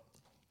that's what,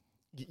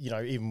 you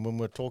know, even when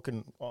we're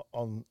talking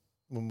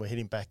when we're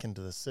heading back into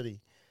the city,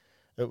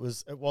 it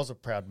was a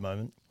proud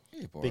moment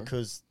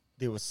because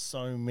there were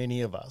so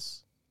many of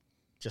us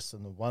just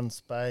in the one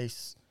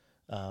space,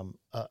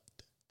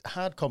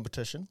 hard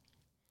competition,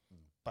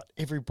 but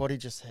everybody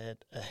just had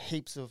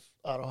heaps of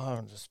aroha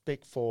and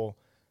respect for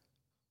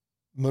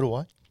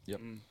Muriwai.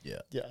 Yep.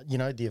 Yeah, you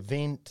know, the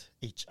event,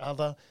 each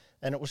other,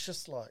 and it was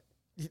just like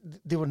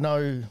there were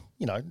no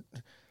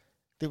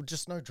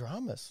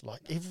dramas. Like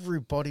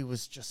everybody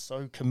was just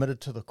so committed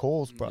to the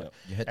cause, bro. Yep.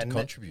 You had to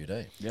contribute,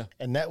 Yeah.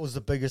 And that was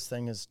the biggest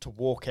thing, is to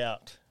walk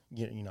out.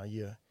 You know,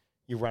 you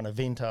run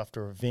event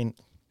after event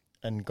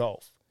in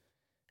golf,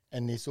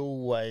 and there's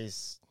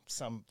always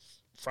some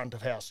front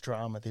of house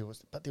drama.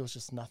 But there was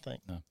just nothing.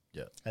 No.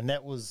 Yeah. And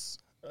that was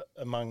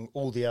among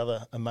all the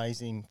other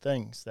amazing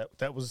things.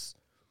 That was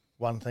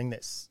one thing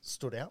that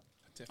stood out.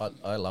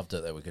 I loved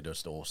it that we could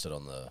just all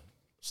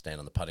stand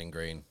on the putting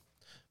green,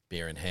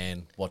 beer in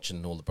hand,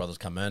 watching all the brothers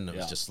come in. It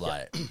was just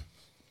like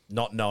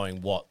not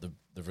knowing what the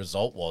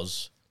result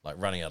was, like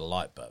running out of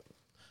light, but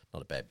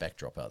not a bad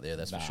backdrop out there,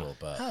 that's for sure.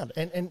 But hard,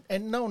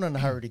 and no one in a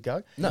hurry to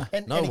go. No,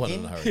 and one again,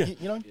 in a hurry.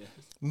 You know,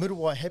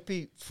 Muriwai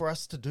happy for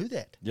us to do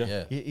that.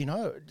 Yeah. You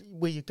know,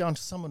 where you go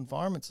into some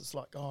environments, it's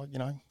like, oh, you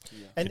know,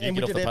 and Could you we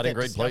get off did the have putting that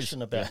green,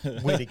 discussion about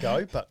where to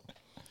go, but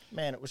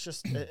man, it was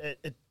just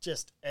it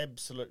just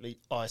absolutely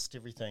iced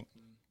everything,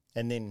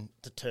 and then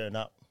to turn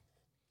up.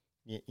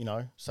 You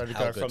know, so to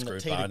go from the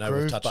tee to I know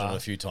we've touched on it a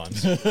few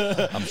times.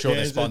 I'm sure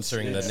they're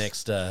sponsoring the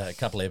next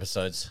couple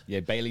episodes. Yeah,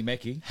 Bailey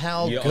Mackey.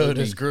 How good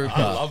is Group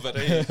I love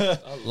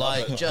it.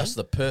 Like, just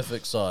the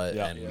perfect side.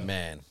 And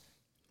man,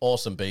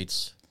 awesome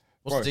beats.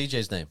 What's the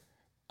DJ's name?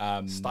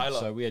 Styler.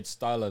 So we had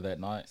Styler that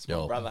night.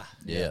 Yo, brother.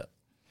 Yeah.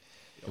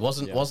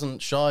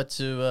 Wasn't shy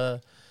to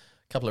a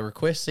couple of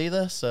requests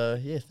either. So,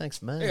 yeah,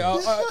 thanks, man. Yeah,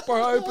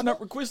 I opened up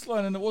request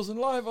line and it wasn't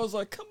live. I was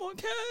like, come on,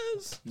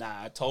 Kaz.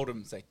 Nah, I told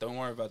him, like, don't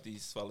worry about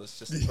these fellas.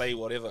 Just play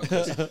whatever.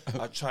 'Cause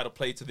I tried to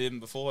play to them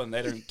before and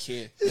they don't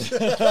care.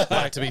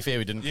 Like, to be fair,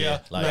 we didn't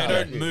care. Like, they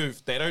don't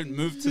move. They don't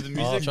move to the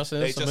music. trust me,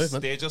 there's some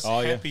movement. They're just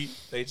Oh, yeah. happy.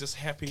 They're just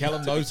happy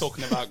Callum to be knows.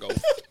 talking about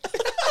golf.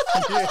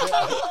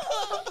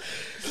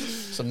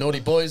 some naughty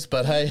boys,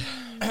 but hey,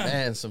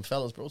 man, some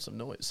fellas brought some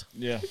noise.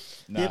 Yeah.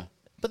 Nah. Yeah,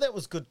 but that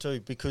was good too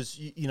because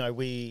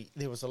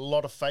there was a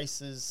lot of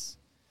faces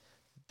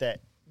that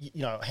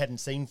I hadn't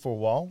seen for a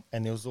while,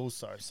 and there was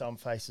also some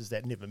faces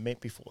that never met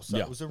before. So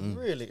Yeah. it was a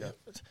really.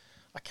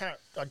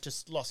 I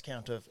just lost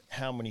count of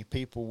how many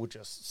people were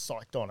just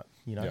psyched on it.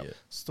 Yeah.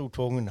 Still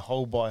talking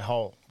hole by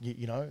hole.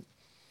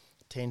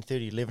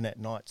 10:30, 11 at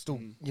night. Still,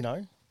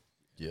 Yeah.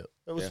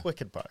 it was Yeah.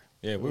 wicked, bro.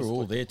 Yeah, we were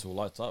all there till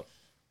lights up.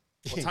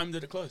 What time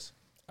did it close?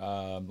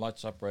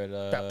 Lights up at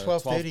About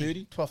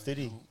 12:30.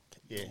 12:30.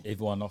 Yeah.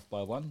 Everyone off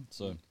by 1.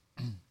 So,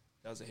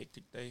 That was a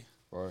hectic day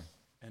bro.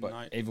 and But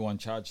night. everyone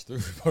charged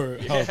through, bro.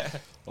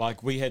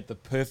 Like, we had the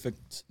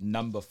perfect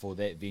number for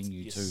that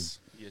venue, too.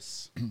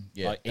 Yes.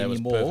 Yeah, Like, that was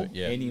anymore, perfect,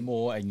 yeah.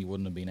 anymore, and you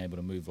wouldn't have been able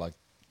to move like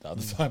the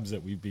other times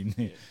that we've been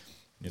there.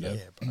 You know?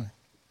 Yeah, bro.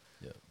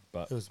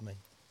 But It was me.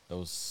 it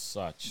was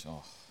such.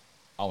 Oh,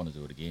 I want to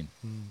do it again,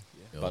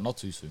 Yeah. but not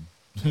too soon.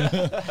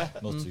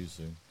 Not too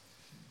soon.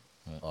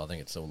 I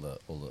think it's all the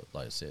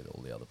like I said,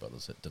 all the other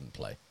brothers that didn't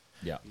play.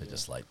 Yeah, They're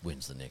just like,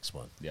 when's the next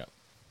one? yeah.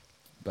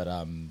 But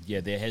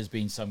yeah, there has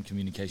been some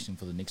communication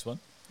for the next one.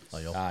 Oh,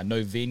 yeah.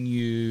 No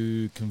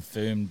venue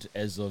confirmed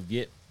as of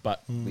yet,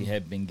 but we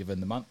have been given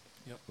the month,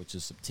 Yep. which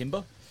is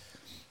September.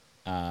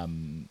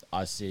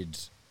 I said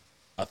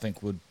I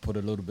think we'd put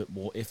a little bit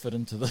more effort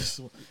into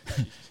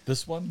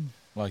this one,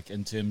 like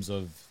in terms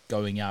of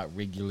going out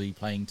regularly,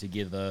 playing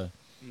together.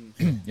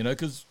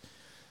 Because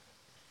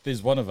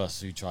there's one of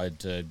us who tried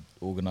to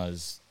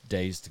organise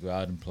days to go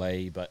out and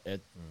play, but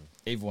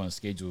everyone's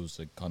schedules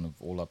are kind of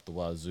all up the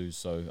wazoo.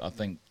 So I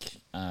think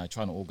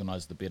trying to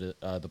organise the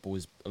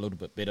boys a little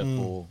bit better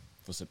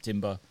for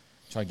September,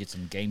 try and get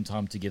some game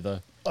time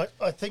together.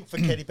 I think for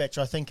Caddy Batch,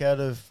 I think out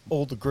of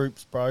all the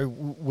groups, bro,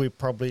 we're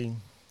probably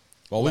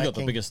Well, we got the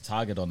lacking. biggest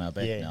target on our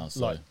back now,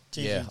 so like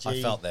Yeah, I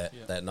GGG. felt that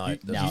Yeah. that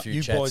night. You- There was now- a few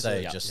you chats boys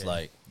say are- just yeah.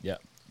 like, yeah.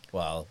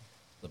 well,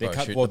 the They're bro,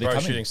 cut- shoot, well, the they're bro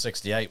coming. shooting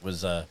 68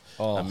 was a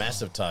Oh.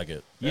 massive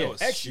target. That Yeah,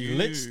 was actually,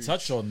 let's huge.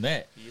 touch on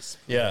that. Yes.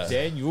 Yeah,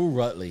 Daniel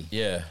Rutley,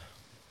 yeah,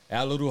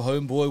 our little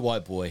homeboy,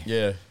 white boy.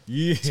 yeah,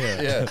 Yeah.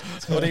 yeah.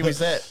 What he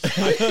was at?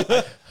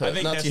 I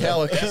think Nutty that's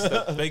Howard.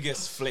 the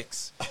biggest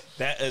flex.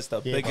 That is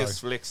the Yeah,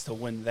 biggest flex to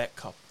win that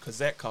cup. Because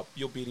that cup,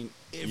 you're beating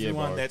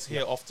everyone bro. that's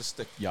here off the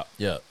stick. Yeah.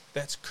 Yeah.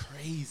 That's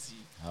crazy.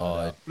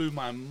 Oh, Blew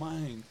my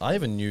mind. I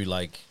even knew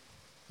like,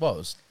 well, it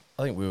was,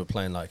 I think we were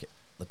playing like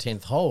the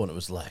 10th hole, and it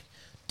was like,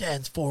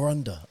 Dan's 4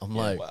 under. I'm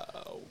like,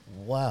 Wow.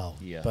 wow.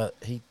 Yeah. But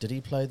did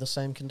he play the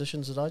same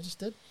conditions that I just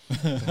did?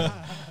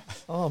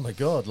 Oh my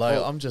god! Like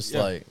Well, I'm just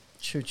yeah. like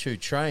choo choo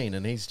train,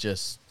 and he's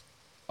just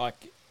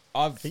Like,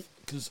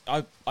 because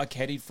I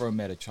caddied for him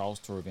at a Charles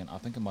Tour event. I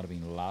think it might have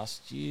been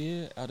last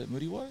year out at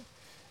Muriwai,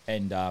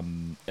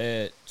 and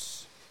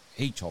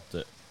he chopped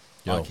it.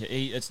 Yo. Like,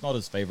 it's not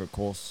his favorite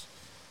course.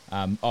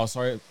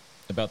 Sorry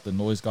about the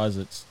noise, guys.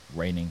 It's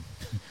raining.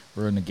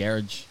 We're in the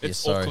garage. It's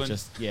sorry, Auckland.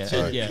 Just yeah,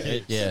 Sorry. yeah,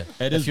 it's, yeah.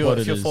 It if is you're, what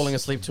if it you're is. falling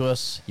asleep to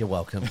us, you're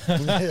welcome.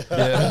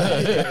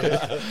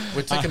 Yeah.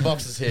 We're ticking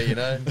boxes here, you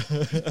know.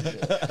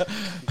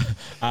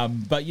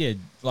 But yeah,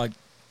 like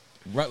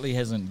Rutley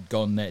hasn't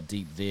gone that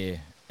deep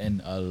there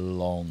in a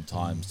long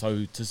time.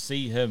 So to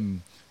see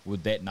him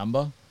with that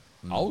number,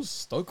 I was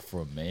stoked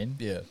for him, man.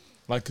 Yeah.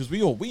 Like, because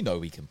we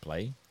know he can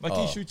play. Like,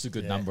 Oh, he shoots a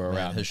good yeah. number Man,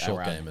 around his short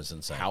around game is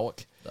insane.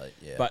 Howick. Like,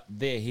 yeah. But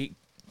there, he,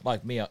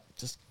 like me, I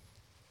just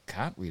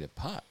can't read a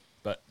putt.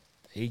 But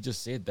he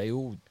just said they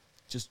all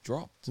just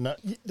dropped. No,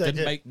 they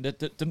did.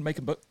 Didn't make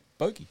him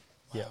bogey.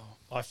 Yeah,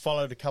 I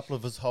followed a couple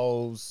of his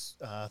holes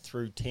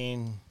through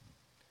 10,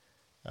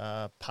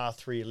 par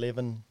 3,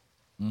 11.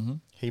 Mm-hmm.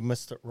 He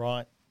missed it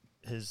right.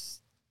 His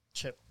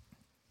chip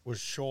was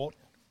short,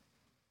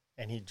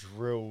 and he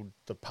drilled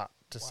the putt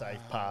to save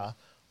par.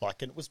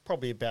 Like, it was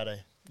probably about a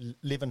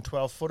 11,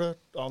 12 footer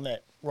on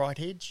that right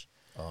edge.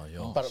 oh,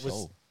 yeah. But it was,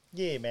 so-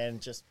 yeah, man,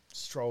 just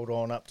strolled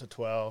on up to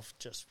 12,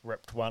 just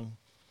ripped one.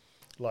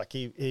 Like,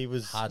 he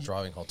was... Hard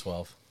driving hole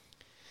 12.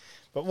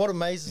 But what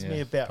amazes me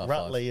Yeah, about par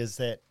Rutley is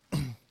that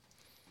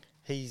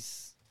he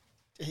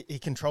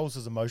controls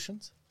his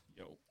emotions.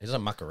 Yo. He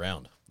doesn't muck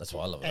around. That's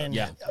why I love it. And-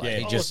 Yeah, I yeah.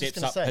 He was just just steps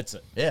gonna up, say- hits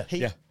it. Yeah. He,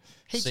 Yeah.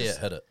 he See just,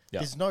 it, hit it. Yeah.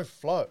 There's no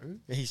flow.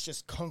 He's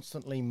just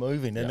constantly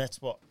moving, and Yeah.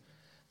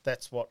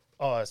 that's what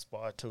I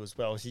aspire to as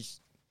well.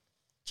 He's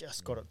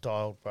just got it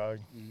dialed, bro.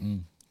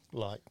 Mm.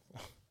 Like,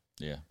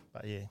 Yeah.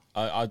 but yeah,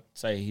 I'd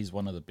say he's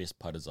one of the best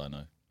putters I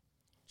know.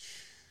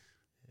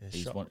 yeah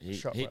He's shot, one.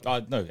 shot He,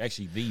 Rutley. no,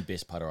 actually, the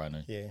best putter I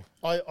know. Yeah,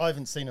 I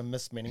haven't seen him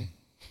miss many.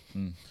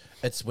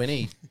 It's when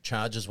he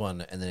charges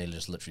one and then he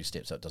just literally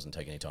steps up, doesn't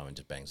take any time, and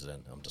just bangs it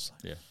in. I'm just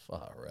like, Yeah.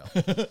 far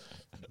out.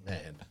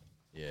 Man.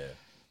 Yeah.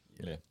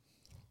 Yeah.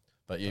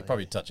 But you're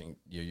probably touching,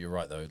 you're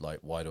right though, like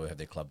why do I have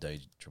their club day,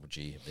 Triple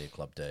G have their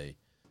club day,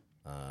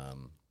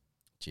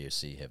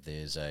 GFC have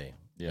theirs,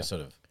 Yeah. It's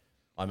sort of,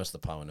 I missed the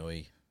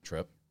Pauanui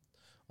trip.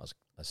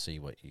 I see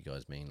what you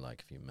guys mean,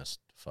 like if you missed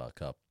Far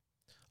Cup.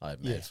 I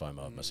had made FOMO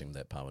of missing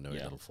that Pauanui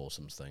Yeah. little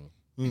foursomes thing.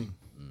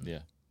 Yeah.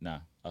 Nah,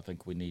 I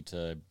think we need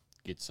to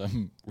get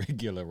some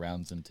regular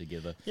rounds in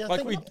together. Yeah, I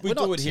like think we we're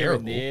do not it here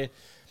and terrible. there.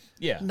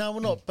 Yeah. No, we're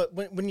not. But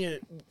when you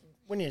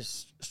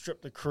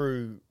strip the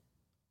crew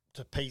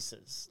to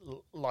pieces,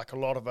 like a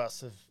lot of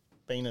us have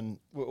been in,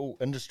 we're all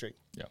industry.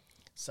 Yeah.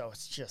 So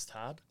it's just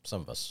hard.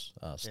 Some of us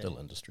are still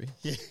industry.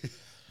 Yeah.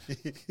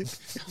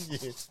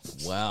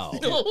 Wow.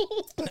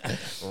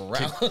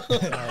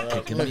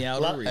 Kicking me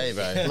out already. Hey,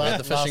 bro. I had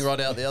the fishing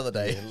rod out the other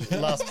day.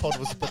 Last pod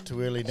was a bit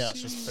too early. Now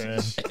it's just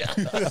burned.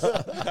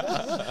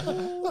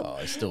 Oh,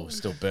 it's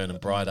still burning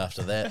bright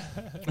after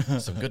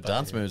that. Some good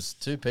dance moves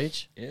too,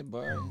 Peach. Yeah,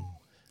 bro.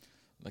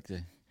 Like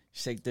to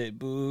shake that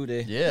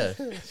booty. Yeah.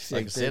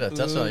 Like I said, I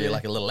touched on you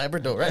like a little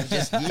Labrador, right?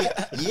 Just,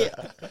 yeah.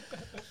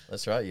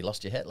 That's right. You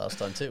lost your hat last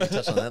time too. We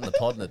touched on that in the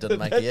pod and it didn't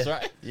make it. That's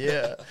right.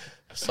 Yeah.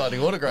 Signing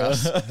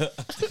autographs.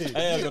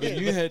 Hey, I got a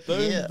new hat though.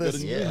 Yeah, Got a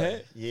new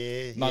hat.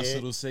 Yeah. Nice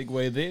little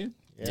segue there.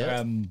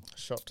 Yeah.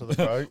 Shot to the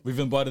bro. We've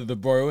invited the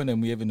bro in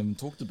and we haven't even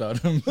talked about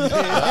him.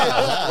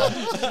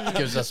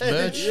 Gives us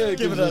merch. Yeah,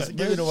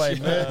 Giving away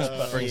merch.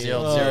 But Brings the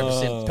old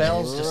 0%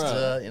 pals. Just,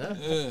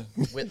 Yeah.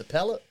 wet the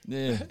palate.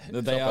 Yeah,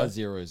 they are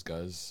zeros,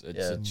 guys.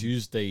 It's a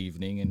Tuesday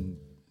evening and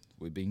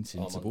we're being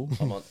sensible.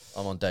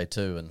 I'm on day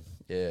 2 and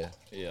yeah.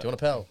 Do you want a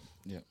pal?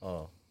 Yeah.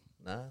 Oh,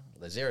 nah.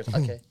 They're zeros.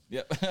 Okay.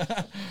 Yep.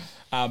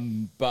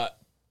 But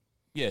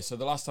yeah, so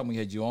the last time we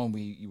had you on,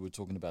 you were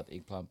talking about the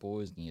Eggplant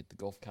Boys and you had the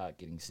golf cart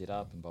getting set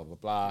up and blah blah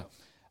blah.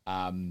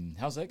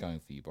 How's that going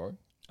for you, bro?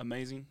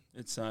 Amazing.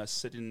 It's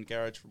sitting in the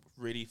garage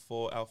ready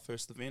for our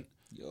first event.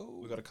 Yo,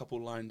 We've got a couple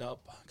lined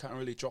up. Can't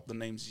really drop the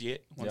names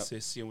yet. Once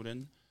they're sealed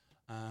in,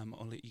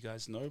 I'll let you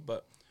guys know.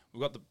 But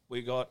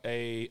we got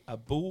a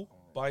bull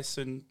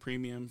bison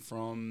premium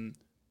from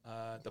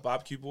the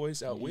Barbecue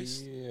Boys out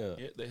west. Yeah.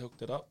 Yeah, they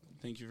hooked it up.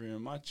 Thank you very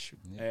much.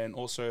 And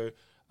also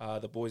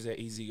the boys at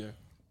Easy Go.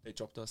 They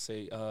dropped us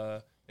they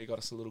got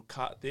us a little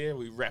cart there.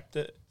 We wrapped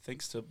it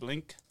thanks to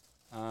Blink.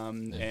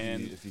 And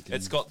if you can-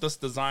 it's got this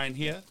design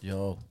here.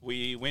 Yo.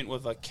 We went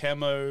with a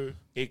camo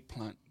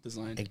eggplant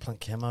design.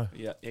 Eggplant camo.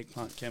 Yeah,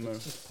 eggplant camo.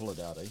 pull it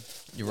out, eh?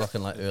 You're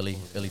rocking like early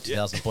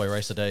 2000 boy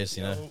racer days,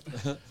 you know?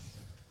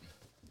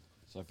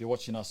 So if you're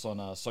watching us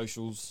on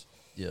socials,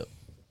 Yep.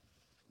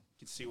 You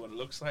can see what it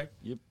looks like.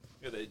 yep.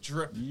 Look at that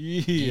drip.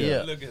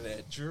 Yeah. Look at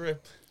that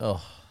drip.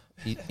 Oh,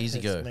 easy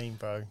go. That's mean,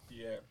 bro.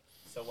 Yeah.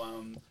 So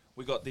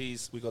we got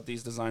these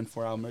designed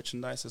for our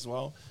merchandise as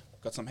well.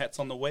 Got some hats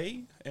on the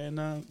way, and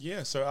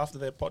so after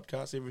that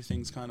podcast,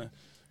 everything's kind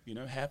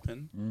of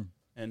happened,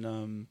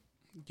 and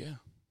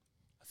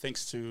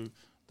thanks to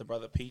the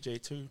brother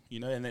PJ too,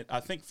 and then I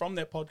think from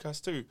that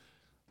podcast too,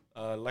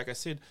 like I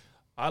said,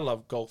 I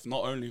love golf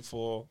not only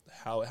for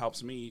how it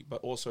helps me,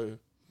 but also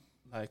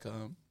like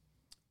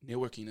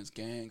networking is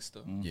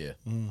gangster. Yeah.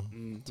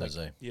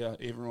 Jose. Yeah,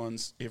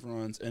 everyone's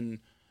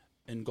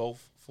in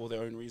golf for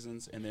their own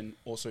reasons, and then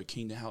also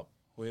keen to help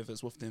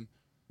whoever's with them.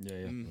 Yeah,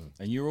 yeah.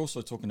 And you're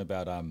also talking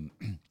about how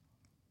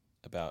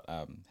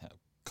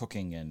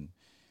cooking and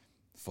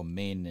for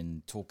men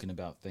and talking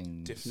about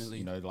things.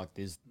 Definitely. Like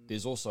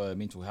there's also a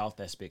mental health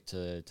aspect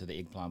to the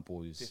Eggplant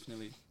Boys.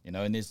 Definitely. And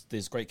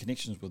there's great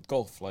connections with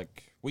golf.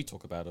 Like we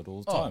talk about it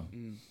all the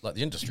time. Like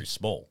the industry's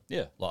small.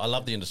 Yeah. Like I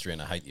love the industry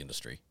and I hate the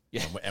industry.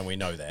 Yeah. And we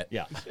know that.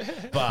 Yeah.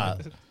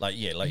 But like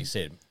you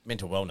said,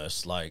 mental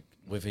wellness, like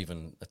we've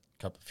even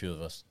a few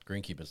of us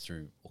greenkeepers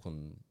through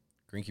Auckland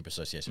Greenkeeper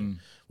Association,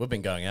 we've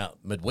been going out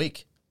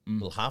midweek,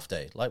 little half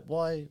day. Like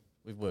why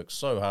we've worked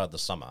so hard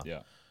this summer.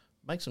 Yeah.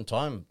 Make some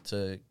time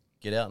to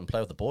get out and play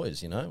with the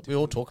boys, We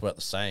all talk about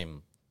the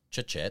same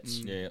chit chats,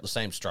 Yeah. the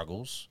same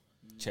struggles.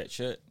 Chat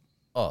shit.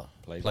 Oh,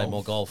 Play play golf.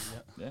 more golf.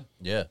 Yeah.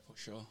 Yeah.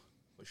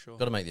 For sure.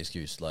 Got to make the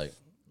excuse, like,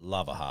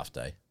 love a half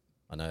day.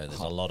 I know there's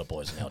a lot of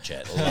boys in our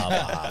chat. Love a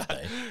half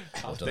day.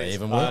 Or do they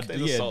even work?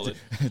 They're solid.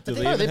 Do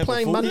they No, even they're have a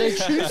playing full Monday,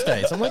 day?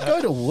 Tuesdays. I'm like,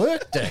 go to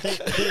work, Dick.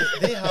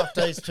 Their half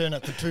days turn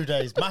up to 2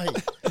 days, mate.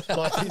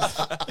 Like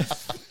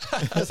it's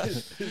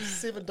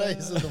 7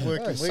 days in the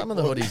working week. Some of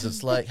the hoodies,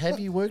 it's like, have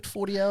you worked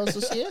 40 hours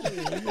this year?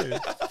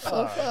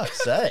 For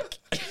fuck's sake.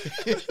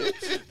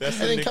 That's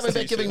And then coming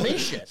back giving me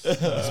shit. Speed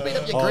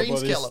up your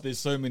greens, Callum. there's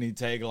so many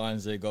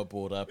taglines that got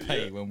brought up.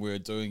 Hey, when we were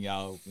doing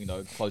our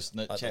close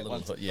knit Like the chat little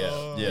ones. hood-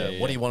 yeah. yeah.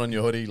 What do you want on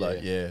your hoodie? Like,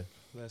 yeah.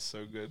 That's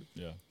so good.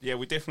 Yeah. Yeah,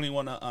 we definitely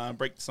want to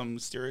break some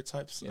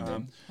stereotypes.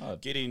 man.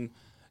 Hard. Getting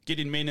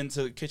men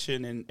into the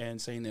kitchen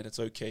and saying that it's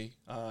okay.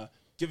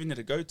 Giving it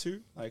a go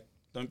to. Like,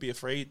 don't be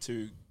afraid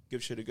to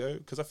give shit a go.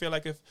 Because I feel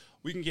like if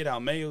we can get our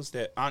males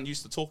that aren't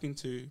used to talking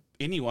to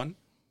anyone,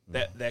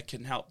 that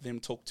can help them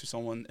talk to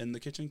someone in the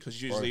kitchen.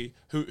 Because usually,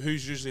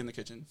 who's usually in the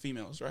kitchen?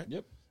 Females, right?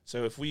 Yep.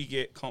 So if we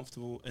get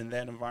comfortable in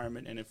that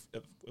environment, and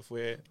if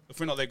we're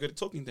not that good at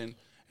talking, then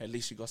at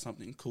least you got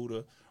something cool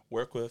to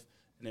work with.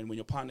 And then when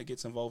your partner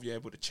gets involved, you're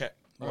able to chat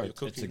while Right. you're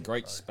cooking. It's a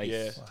great space.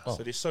 Yeah. Oh.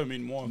 So there's so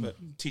many more of it.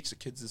 Teach the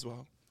kids as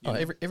well. Oh,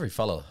 every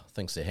fella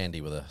thinks they're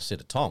handy with a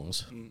set of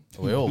tongs.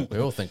 We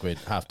all think we're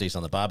half decent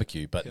on the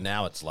barbecue, but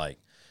now it's like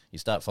you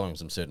start following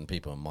some certain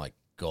people, and my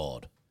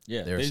God,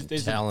 Yeah. there are some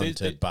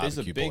talented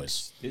barbecue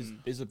boys.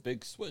 There's a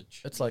big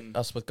switch. It's like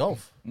us with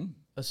golf.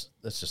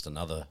 That's just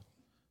another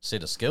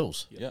set of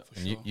skills. Yeah, for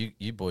And sure.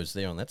 you boys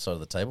there on that side of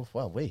the table,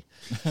 wow, we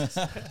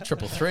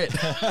triple threat.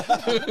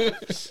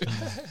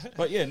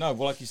 But yeah, no,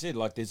 well, like you said,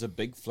 like there's a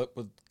big flip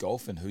with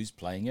golf and who's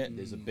playing it.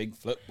 There's a big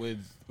flip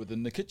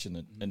within the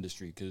kitchen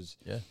industry because,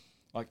 Yeah.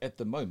 like at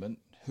the moment,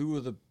 who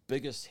are the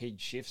biggest head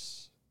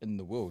chefs in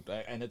the world?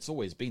 And it's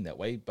always been that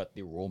way, but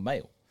they're all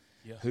male.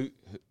 Yeah. Who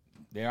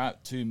there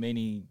aren't too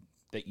many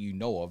that you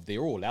know of. They're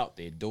all out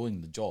there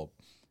doing the job,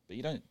 but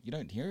you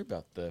don't hear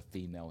about the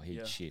female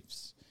head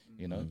chefs,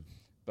 you know.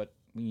 But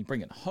when you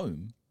bring it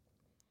home,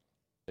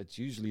 it's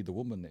usually the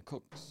woman that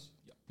cooks.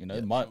 You know,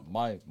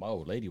 my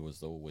old lady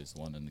was always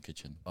the one in the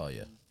kitchen. Oh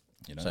yeah,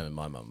 You know, same with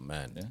my mum,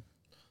 man. Yeah.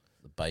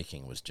 The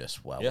baking was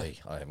just wow. Yeah.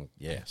 I haven't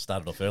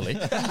started off early.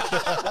 Love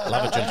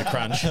a ginger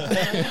crunch.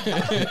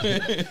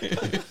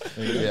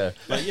 Yeah,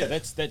 but yeah,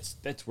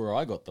 that's where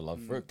I got the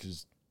love for it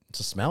because. it's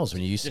the smells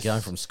when you used to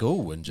going from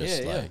school and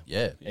just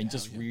And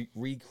just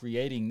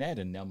recreating that,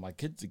 and now my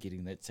kids are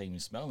getting that same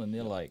smell, and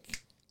they're like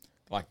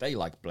they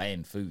like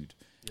bland food,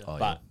 Oh,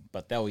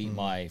 but they'll eat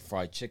my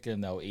fried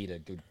chicken, they'll eat a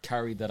good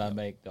curry that I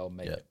make, they'll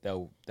make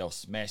Yeah. they'll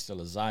smash the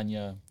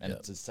lasagna, and Yeah.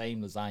 it's the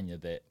same lasagna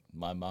that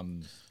my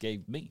mum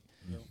gave me.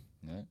 You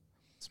know?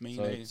 It's mean.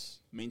 So eh? it's-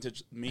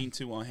 mean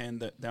to hand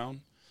that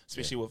down.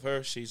 Especially with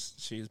her, she's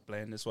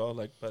bland as well.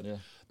 Like, but Yeah.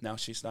 now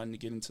she's starting to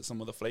get into some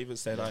of the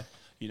flavors that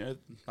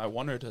I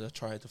want her to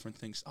try different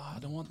things. I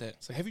don't want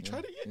that. So have you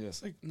tried it yet? Yeah.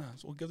 It's like, nah,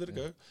 so we'll give it a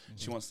go.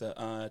 She wants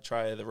to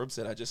try the ribs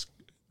that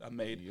I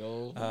made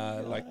Yo,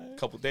 like a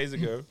couple days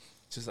ago.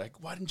 She's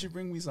like, why didn't you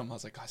bring me some? I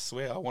was like, I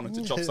swear I wanted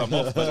to chop some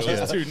off, but it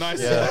was too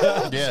nice.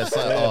 yeah. It's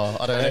like,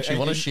 I don't actually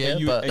want to share,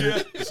 but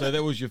so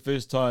that was your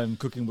first time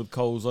cooking with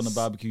coals on a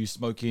barbecue,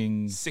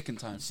 smoking. Second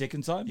time.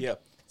 Second time? Yeah,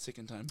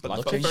 second time. But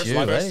Look the at first, you,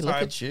 first eh? time, Look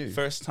at you.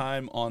 first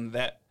time on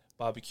that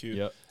barbecue,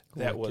 Yep.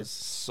 that was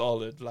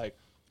solid. Like,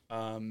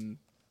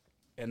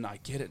 and I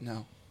get it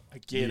now. I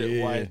get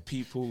it why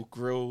people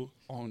grill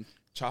on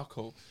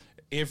charcoal.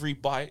 Every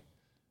bite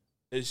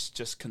is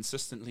just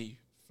consistently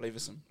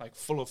flavorsome, like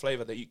full of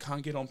flavor that you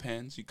can't get on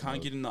pans, you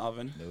can't get in the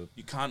oven,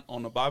 you can't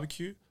on a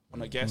barbecue,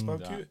 on a gas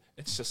barbecue.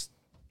 It's just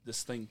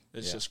this thing.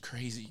 It's just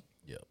crazy.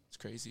 yeah. It's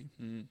crazy.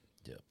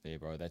 Yeah,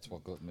 bro, that's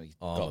what got me.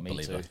 I'm got a me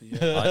believer. too.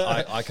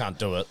 I can't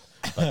do it,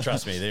 but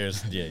trust me,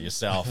 there's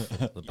yourself,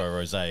 the Bo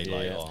Rose, like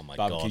oh my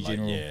Barbecue god,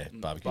 General.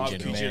 barbecue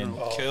Barbecue general.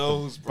 General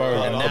kills, bro.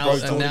 Bro, And Our now,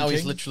 bro's and now Jordan he's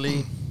King.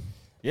 literally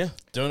Yeah.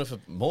 doing it for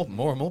more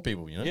and more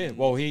people. You know, Yeah,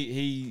 well,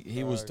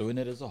 he was doing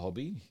it as a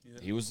hobby.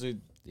 He was a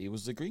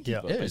greenkeeper.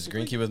 Yeah. yeah, he's a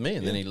green basically. key with me,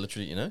 and then he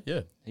literally,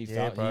 He Yeah,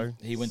 found, bro.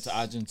 He went to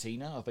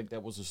Argentina. I think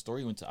that was the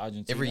story. He went to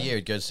Argentina every year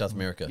he'd go to South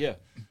America, Yeah,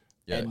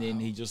 Yeah. and then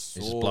he just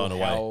He's saw just blown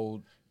away.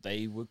 how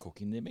they were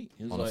cooking their meat.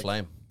 He was on a like-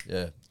 flame.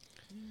 Yeah,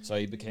 So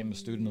he became a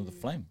student of the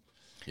flame,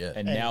 yeah.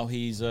 and now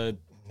he's a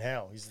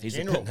Now he's the He's a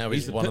general. pit- now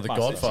he's he's the one of the pitmaster.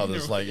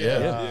 godfathers. Like,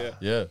 Yeah.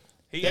 yeah.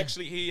 He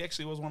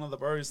actually was one of the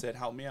bros that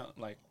helped me out,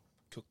 like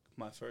cook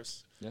my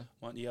first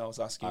one. Yeah, I was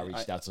asking. I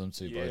reached out to him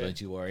too, bro. yeah.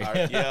 Don't you worry.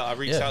 I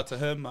reached Yeah. out to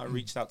him. I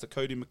reached out to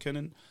Cody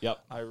McKinnon. Yep.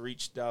 I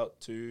reached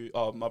out to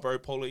my bro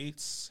Paula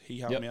Eats. He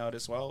helped Yep. me out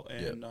as well,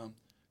 and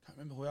can't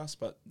remember who else,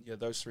 but yeah,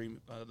 those three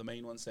are the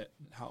main ones that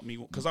helped me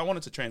because I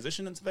wanted to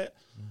transition into that,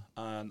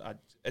 and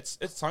it's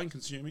time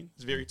consuming.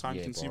 It's very time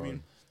Yeah, consuming.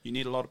 bro. You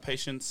need a lot of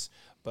patience,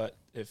 but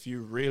if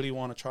you really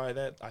want to try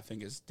that, I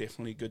think it's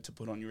definitely good to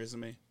put on your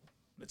resume.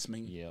 It's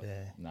Ming. Yeah.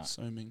 Yeah. Nah.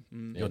 So Ming.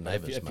 Your Bro,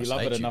 neighbours if you must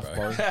love hate it you, enough, bro.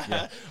 bro.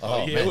 Yeah.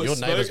 Oh, yeah, man, it was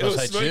your neighbours smoke- it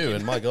must was hate you, smoking.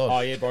 and my god. Oh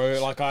yeah,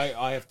 bro. Like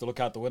I have to look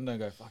out the window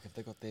and go, fuck, if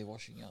they got their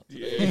washing out,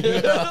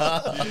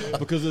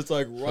 because it's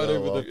like right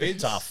over the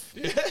fence. Tough.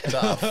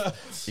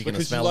 Tough. You're going to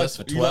Because smell you this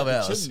for you 12 the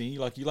hours. chimney,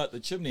 like you light the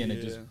chimney and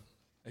it just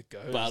it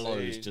goes.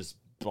 bellows, eh? just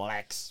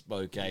black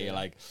smoke. Eh? You're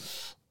like,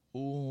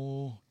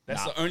 ooh.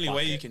 That's nah, the only fuck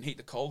way it. you can heat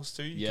the coals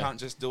too. You Yeah. can't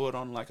just do it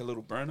on like a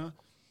little burner.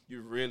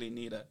 You really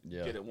need to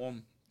Yeah. get it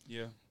warm.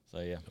 Yeah. So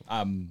yeah.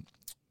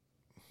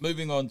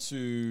 Moving on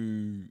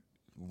to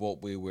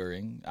what we're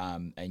wearing,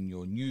 and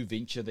your new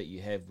venture that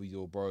you have with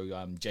your bro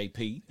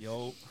JP.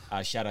 Yo.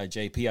 Shout out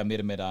JP. I met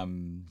him at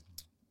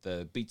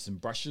the Beats and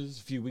Brushes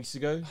a few weeks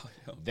ago.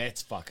 yeah.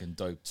 That's fucking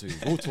dope too.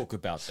 We'll talk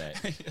about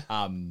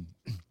that.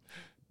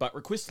 But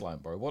Request Line,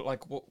 bro.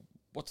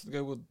 What's the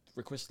go with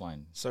Request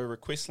Line? So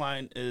Request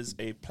Line is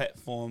a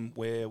platform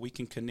where we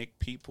can connect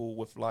people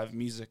with live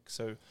music.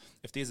 So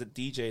if there's a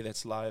DJ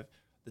that's live,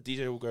 the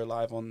DJ will go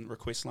live on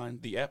Request Line,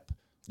 the app.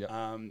 Yep.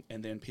 And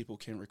then people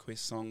can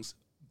request songs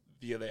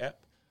via the app.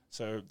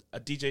 So a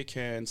DJ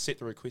can set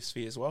the request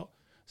fee as well,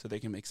 so they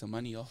can make some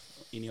money off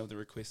any of the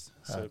requests.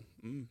 So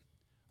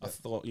I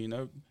thought, when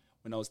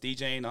I was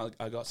DJing,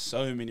 I got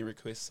so many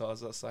requests. So I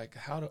was just like,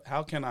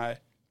 how can I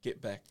get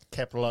back?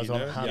 Capitalize You on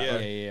know? it. Huh?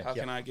 Yeah. How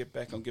can I get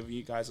back on giving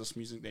you guys this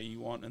music that you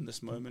want in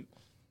this moment?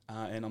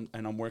 And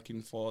I'm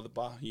working for the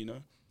bar,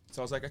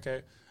 So I was like,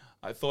 okay.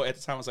 I thought at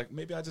the time I was like,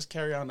 maybe I just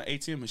carry on the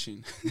ATM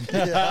machine and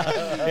get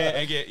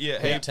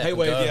Tap and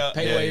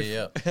go.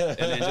 Yeah. and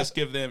then just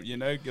give them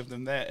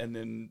that. And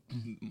then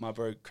my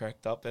bro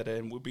cracked up at it,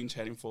 and we've been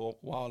chatting for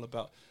a while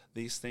about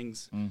these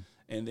things. And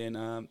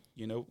then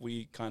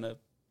we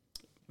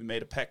we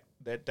made a pack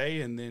that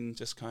day, and then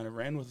just kind of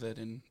ran with it,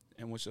 and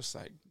was just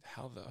like,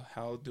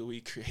 how do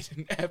we create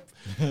an app?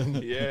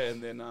 Yeah,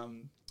 and then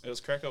it was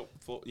crack up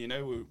for, you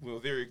know, we were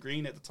very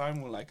green at the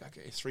time. We're like,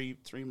 okay, 3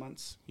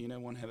 months, you know,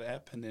 want to have an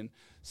app, and then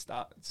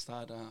start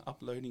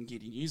uploading,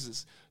 getting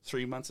users.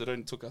 3 months. It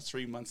only took us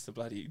 3 months to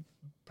bloody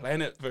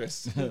plan it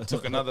first.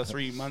 Took another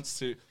 3 months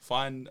to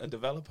find a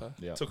developer.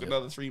 Yeah. Took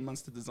another 3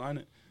 months to design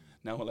it.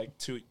 Now we're like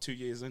 2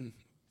 years in.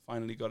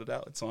 Finally got it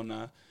out. It's on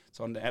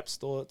the App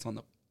Store. It's on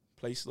the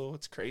Play Store.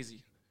 It's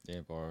crazy.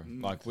 Yeah, bro.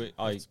 Like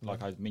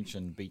I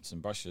mentioned, Beats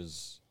and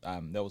Brushes.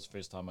 That was the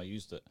first time I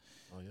used it.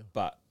 Oh yeah.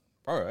 But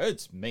bro,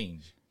 it's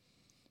mean.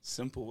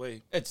 Simple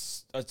way.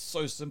 It's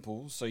so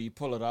simple. So you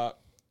pull it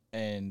up,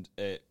 and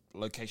it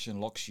location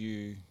locks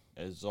you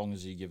as long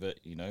as you give it,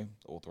 you know,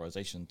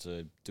 authorization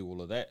to do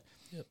all of that.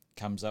 Yep.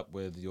 Comes up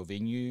with your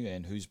venue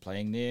and who's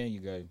playing there. You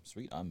go,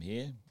 sweet, I'm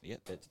here.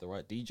 Yep, that's the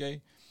right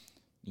DJ.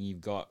 And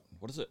you've got,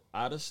 what is it,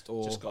 artist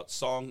or Just got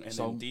song and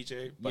Song. then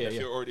DJ. But Yeah, if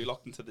yeah. you're already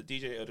locked into the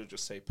DJ, it'll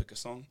just say pick a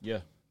song. yeah,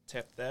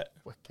 Tap that.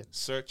 Wicked.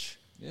 Search.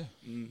 yeah.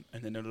 And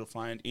then it'll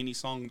find any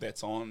song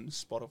that's on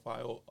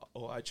Spotify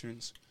or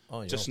iTunes.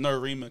 Oh yeah. Just no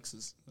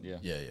remixes. Yeah.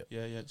 yeah.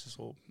 Yeah, just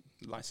all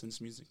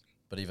licensed music.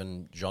 But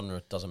even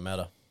genre doesn't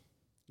matter.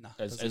 Nah,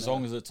 As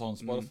long as it's on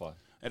Spotify.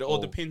 and it all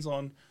or- depends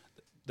on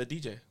the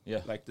DJ.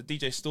 Yeah. Like the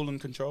DJ's still in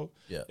control.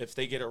 Yeah. If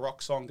they get a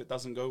rock song that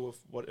doesn't go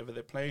with whatever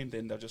they're playing,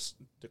 then they'll just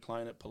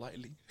decline it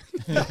politely.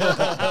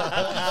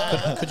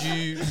 Could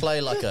you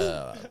play like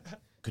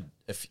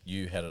if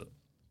you had it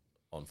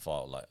on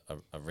file, like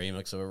a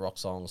remix of a rock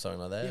song or something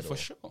like that? Yeah,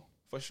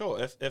 for sure.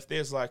 If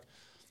there's like,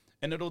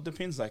 and it all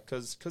depends, like,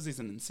 because there's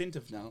an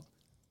incentive now,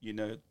 you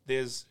know,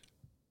 there's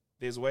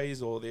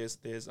ways, or there's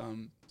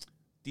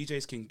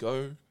DJs can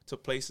go to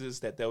places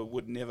that they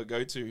would never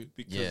go to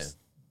because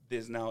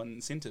there's now an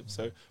incentive.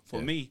 So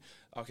for me,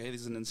 okay,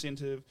 there's an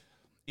incentive.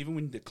 Even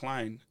when you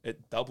decline,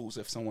 it doubles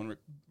if someone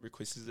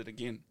requests it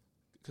again.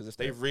 Because if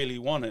they really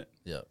want it,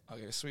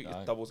 okay, sweet,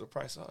 it doubles the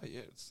price. Oh yeah,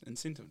 it's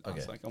incentive. I Okay,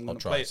 was like, I'm I'll gonna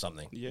try play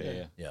something.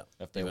 Yeah. Yeah.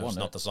 If they Even if want it's it.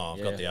 not the song,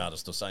 I've Yeah. got the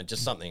artist or something,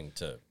 just something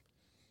to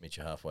meet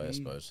you halfway, I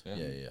suppose. Yeah.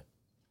 Yeah.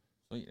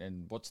 Sweet.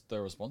 And what's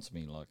the response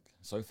been like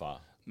so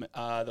far?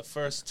 The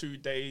first 2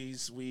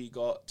 days we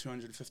got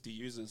 250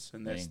 users,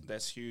 and that's Dang.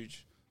 that's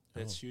huge.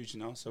 That's huge,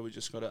 you know. So we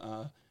just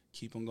gotta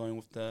keep on going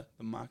with the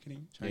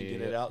marketing, try and Yeah,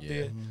 get it out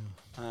yeah.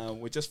 there.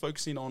 We're just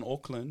focusing on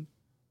Auckland,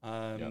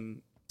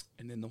 and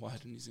then the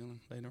wider New Zealand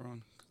later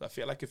on. Because I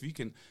feel like if you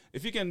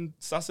can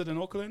suss it in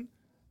Auckland,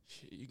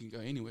 shit, you can go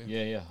anywhere.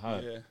 Yeah.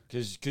 Yeah.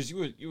 Because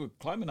you were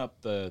climbing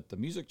up the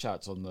music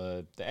charts on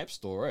the App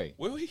Store, eh?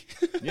 Were we?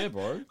 Yeah,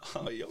 bro.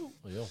 Oh, yo.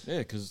 Oh, yeah. Yeah,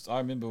 because I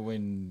remember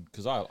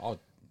because I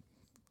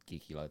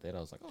geeky like that. I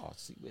was like, oh,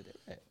 see where they're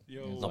at.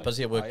 Yo. It was Not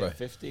busy at work, bro.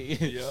 50.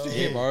 Yo.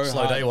 Yeah, bro.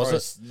 Slow day, was bro,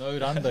 it?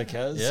 Snowed under,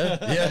 cuz.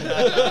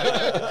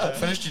 Yeah.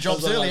 Finished your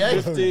jobs early,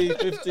 eh?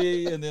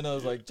 50, and then I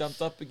was like,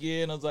 jumped up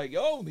again. I was like,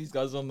 yo, these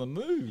guys on the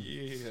move.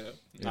 Yeah,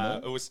 You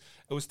know?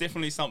 it was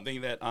definitely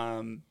something that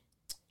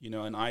you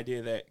know, an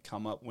idea that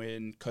come up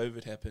when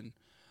COVID happened,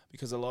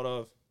 because a lot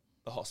of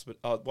the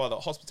the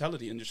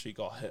hospitality industry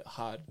got hit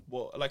hard.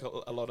 Well, like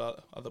a lot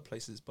of other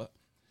places, but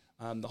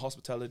the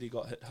hospitality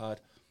got hit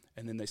hard,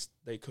 and then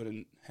they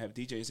couldn't have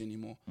DJs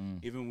anymore.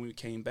 Even when we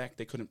came back,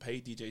 they couldn't pay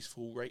DJs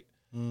full rate,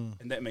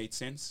 and that made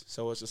sense.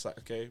 So I was just like,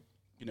 okay,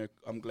 you know,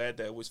 I'm glad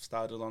that we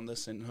started on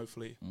this, and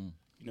hopefully,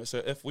 you know, so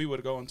if we were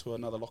to go into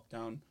another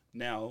lockdown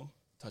now,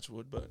 touch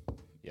wood, but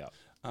Yeah.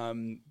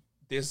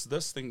 there's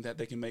this thing that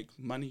they can make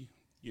money,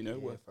 you know,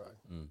 with.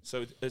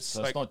 So it's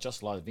So like, it's not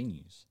just live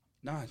venues.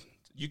 nah,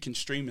 you can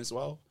stream as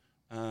well.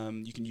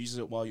 You can use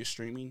it while you're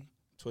streaming,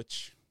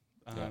 Twitch,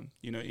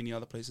 you know, any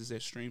other places they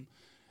stream.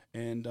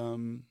 And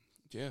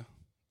yeah.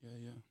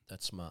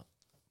 That's smart.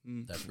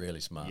 That's really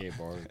smart. Yeah,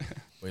 bro.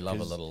 We love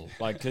a little.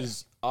 Like,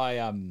 because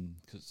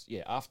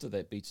after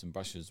that Beats and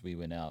Brushes, we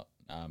went out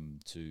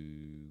to,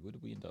 where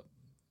did we end up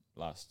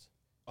last?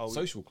 Oh,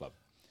 Social Club.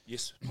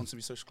 yes,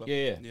 Ponsonby Social Club.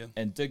 Yeah.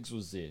 And Diggs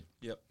was there.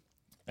 Yep.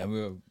 And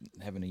we were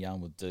having a yarn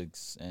with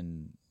Diggs,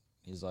 and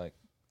he's like,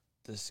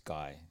 this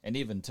guy, and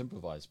even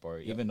Timprovise, bro,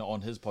 even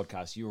on his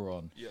podcast you were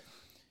on,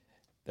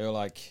 they were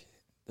like,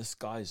 this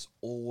guy's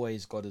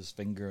always got his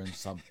finger in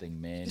something,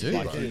 man. Dude,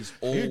 like, bro. he's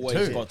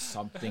always too. got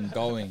something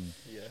going.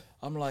 Yeah.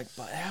 I'm like,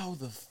 but how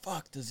the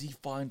fuck does he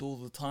find all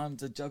the time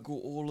to juggle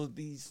all of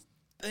these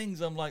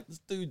things? I'm like, this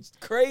dude's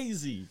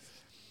crazy.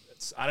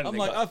 I don't I'm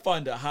think like, I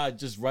find it hard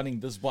just running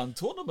this one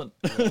tournament.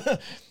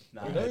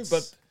 nah, You know, it's-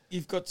 but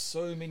you've got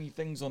so many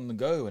things on the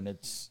go, and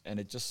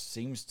it just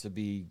seems to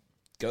be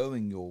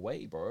going your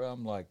way, bro.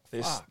 I'm like,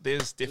 fuck.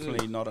 there's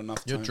definitely not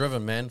enough You're time.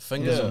 driven, man.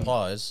 Fingers Yeah. and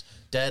pies.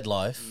 Dad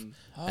life. And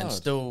Hard.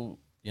 still,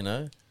 you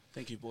know,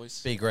 Thank you,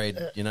 boys. B grade,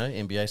 you know,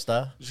 NBA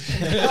star.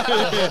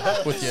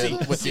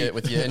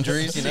 with your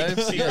injuries, you know.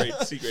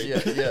 C grade.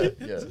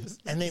 Yeah.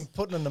 And then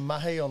putting in the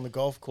mahi on the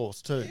golf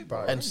course too,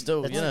 bro. And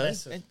still, It's you know,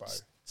 massive, bro.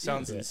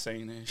 Sounds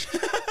insane, eh?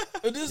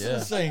 It is Yeah.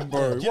 insane,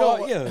 bro. You know Well,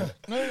 what? yeah.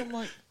 No, I'm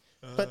like,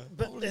 But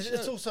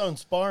it's also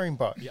inspiring,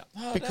 bro. Yeah.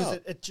 hard Because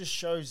out. it just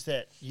shows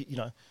that you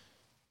know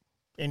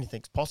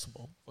anything's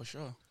possible. For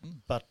sure.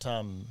 But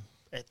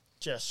it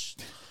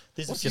just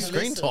there's What's a your few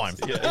screen lessons.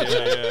 time?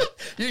 Yeah.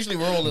 Usually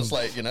we're all just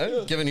like,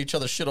 giving each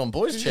other shit on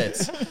boys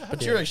chats.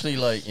 But you're actually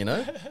like,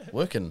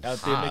 working Out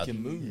there hard.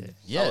 making moves.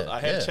 Yeah,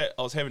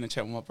 I was having a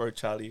chat with my bro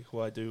Charlie,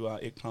 who I do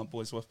Eggplant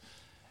Boys with,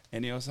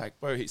 and he was like,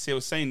 bro, he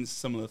was saying a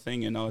similar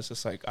thing, and I was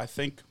just like, I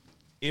think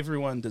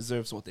everyone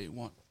deserves what they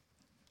want,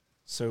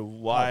 so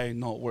why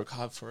not work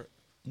hard for it?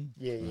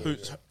 Yeah.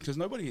 Because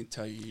nobody can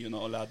tell you you're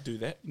not allowed to do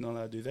that. You're not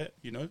allowed to do that.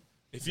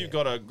 If you've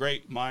got a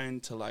great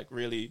mind to like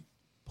really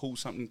pull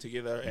something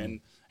together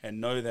and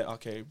know that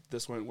okay,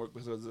 this won't work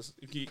because of this,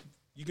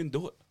 you can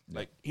do it.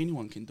 Like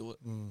anyone can do it.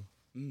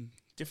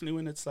 Definitely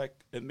when it's like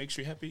it makes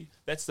you happy.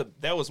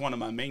 That was one of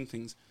my main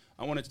things.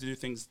 I wanted to do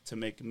things to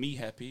make me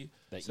happy.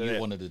 That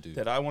wanted to do.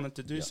 That I wanted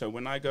to do. Yeah. So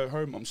when I go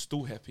home, I'm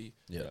still happy.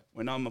 Yeah.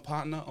 When I'm a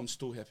partner, I'm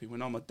still happy.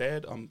 When I'm a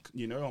dad, I'm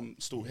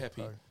still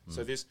happy.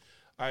 So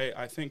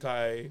I think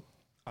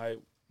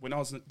when I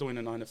was doing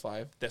a 9 to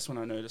 5, that's when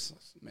I noticed,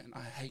 man,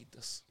 I hate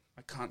this.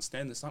 I can't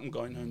stand this. I'm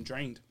going home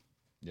drained.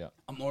 Yeah.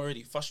 I'm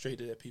already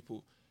frustrated at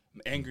people.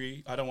 I'm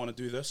angry. I don't want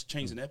to do this.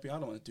 Change the nappy. I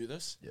don't want to do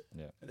this.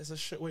 Yeah. And that's a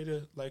shit way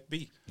to like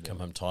be. You come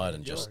home tired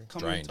and just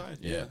Come home drained. tired,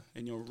 Yeah.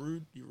 And you're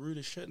rude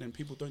as shit, and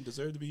people don't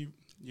deserve to be,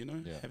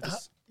 have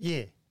this.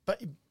 Yeah,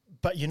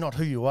 but you're not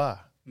who you are,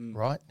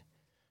 right?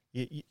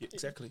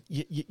 Exactly.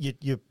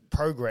 You're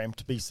programmed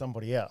to be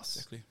somebody else,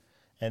 Exactly.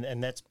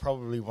 and that's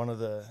probably one of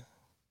the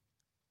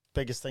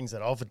biggest things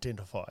that I've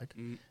identified.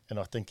 And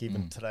I think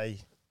even today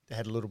they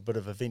had a little bit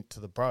of a vent to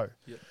the bro,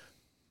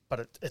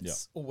 but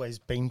it's always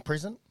been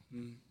present.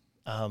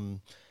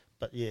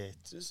 But yeah,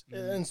 it's just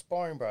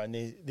inspiring, bro.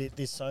 And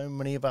there's so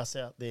many of us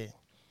out there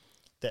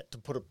that, to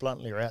put it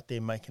bluntly, are out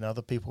there making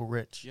other people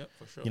rich. Yep,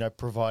 for sure.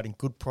 Providing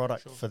good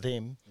product for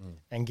them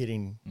and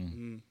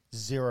getting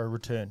zero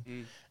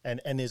return.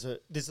 And there's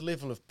a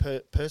level of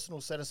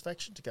personal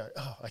satisfaction to go,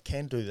 oh, I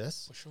can do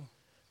this. For sure.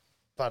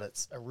 But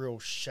it's a real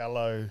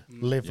shallow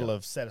level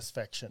of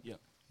satisfaction. Yeah.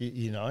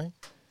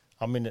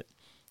 I mean,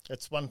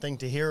 it's one thing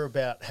to hear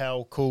about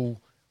how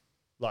cool,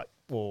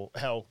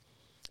 how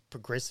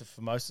progressive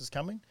Formosa's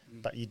coming,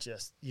 but you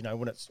just,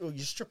 when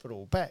you strip it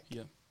all back.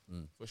 Yeah.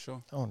 For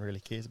sure. No one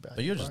really cares about But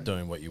it. you're just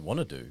doing what you want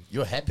to do.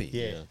 You're happy.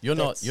 Yeah. You're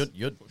not. That's-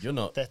 You're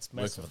not. that's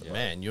working massive, for the bro.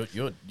 man. You're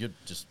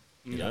just.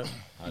 I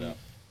know.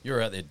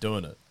 You're out there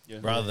doing it, Yeah.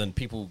 rather than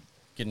people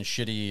getting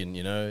shitty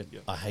and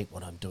I hate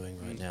what I'm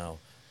doing right now,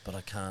 but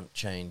I can't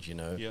change.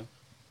 Yeah.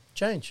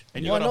 Change.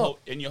 And you Why gotta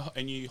not?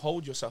 and you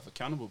hold yourself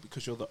accountable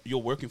because you're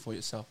working for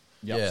yourself.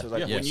 Yeah. So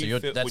like Yeah, when so you you're-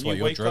 feel, that's when why you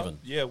you're wake driven.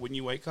 up, when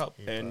you wake up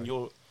and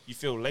you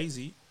feel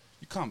lazy,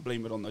 you can't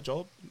blame it on the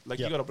job. Like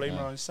you got to blame it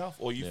on yourself,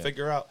 or you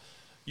figure out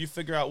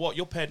what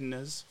your pattern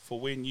is for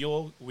when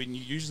you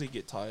usually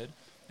get tired,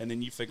 and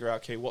then you figure out,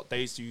 okay, what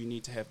days do you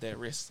need to have that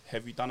rest?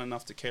 Have you done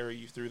enough to carry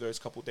you through those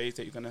couple of days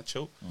that you're gonna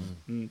chill?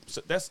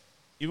 So that's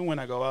even when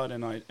I go out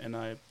and I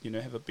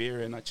have a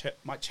beer and I chat.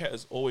 My chat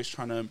is always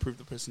trying to improve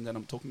the person that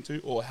I'm talking to,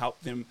 or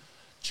help them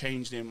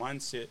change their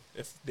mindset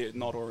if they're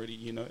not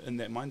already in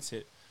that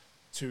mindset,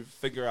 to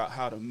figure out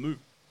how to move.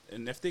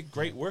 And if they're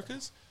great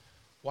workers,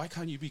 why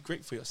can't you be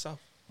great for yourself?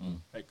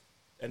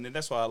 And then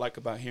that's what I like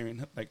about hearing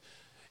him. Like,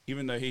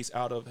 even though he's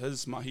out of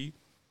his mahi,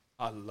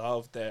 I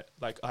love that.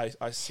 Like,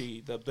 I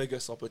see the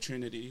biggest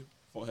opportunity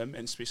for him,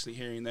 and especially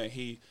hearing that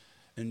he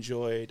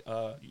enjoyed,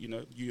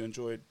 you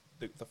enjoyed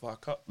the Far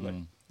Cup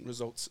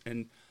results,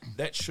 and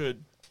that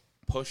should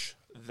push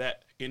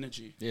that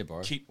energy. Yeah,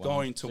 bro. Keep 100%.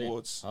 going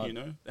towards,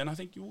 Hard. and I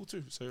think you will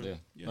too. So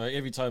Yeah. Like,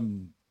 every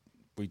time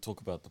we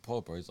talk about the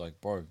pod, bro, it's like,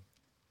 bro,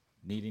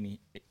 need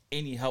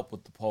any help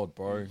with the pod,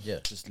 bro? Yeah.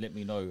 Just let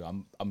me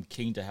know. I'm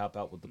keen to help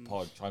out with the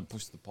pod. Try and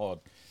push the pod.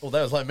 Well,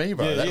 that was like me,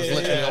 bro. That was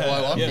literally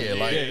why I'm here.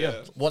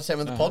 Like, what's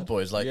happened with the pod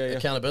boys? Like,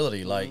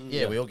 accountability. Like,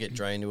 we all get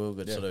drained. We all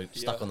get sort of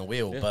stuck on the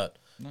wheel. But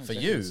No, for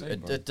exactly you, the same,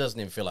 bro. it doesn't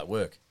even feel like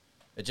work.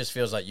 It just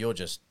feels like you're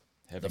just,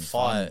 Having the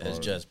fire fun, is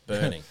bro. just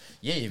burning.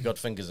 You've got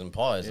fingers and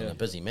pies and Yeah. a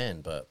busy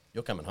man, but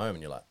you're coming home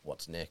and you're like,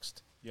 what's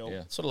next? Yo,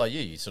 Yeah. Sort of like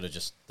you sort of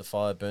just, the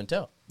fire burnt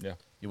out. Yeah.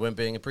 You weren't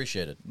being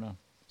appreciated. No.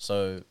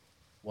 So,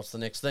 what's the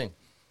next thing?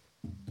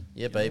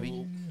 Yeah,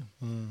 baby.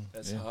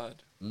 that's Yeah.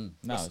 hard. No,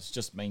 it's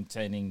just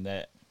maintaining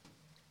that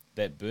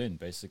burn.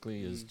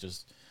 Basically, is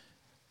just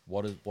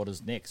what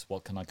is next?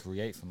 What can I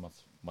create for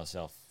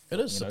myself? It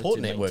is You know, support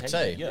to networks,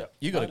 maintain eh? that. Yeah.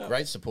 You got a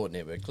great support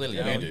network. Clearly,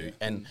 you do,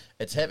 and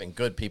it's having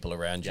good people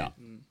around you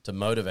to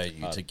motivate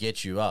you, to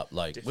get you up.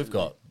 Like we've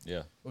got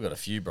a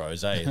few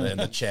bros, eh, in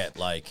the chat.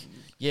 Like,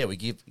 we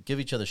give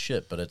each other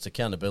shit, but it's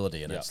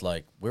accountability, and it's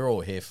like we're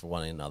all here for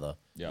one another.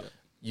 Yeah.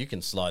 You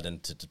can slide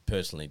into to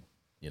personally,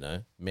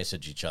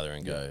 message each other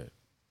and go,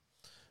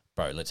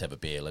 bro, let's have a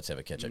beer, let's have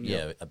a catch up.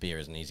 Yeah, a beer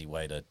is an easy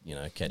way to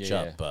catch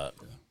Yeah, up, yeah. but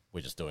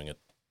we're just doing it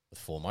with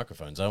 4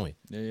 microphones, aren't we?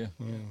 Yeah.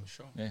 For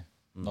sure. Yeah.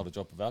 Not a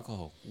drop of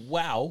alcohol.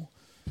 Wow.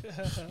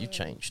 You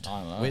changed. I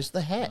don't know. Where's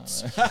the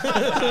hats?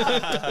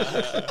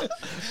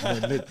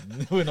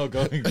 We're not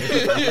going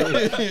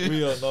there.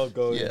 We are not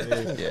going Yeah,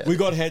 there. yeah. We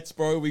got hats,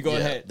 bro. We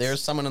got hats.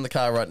 There's someone in the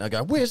car right now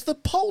going, where's the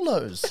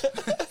polos?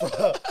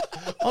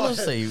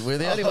 Honestly, we're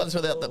the only ones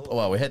without the.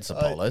 Well, we had some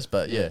polos,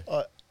 but yeah.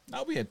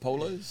 No, we had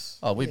polos.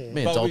 Oh, me and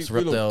But Dolts we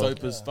ripped our.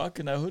 looked dope as fuck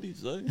in our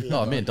hoodies, though.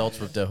 No, me and Dolts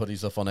ripped our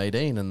hoodies off on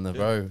 18, and the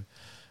bro,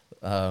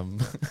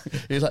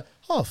 he was like,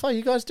 "Oh, fuck,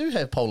 you guys do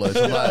have polos."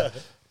 I'm like,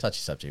 touchy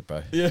subject,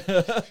 bro. Yeah.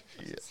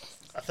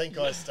 I think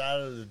I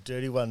started a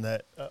dirty one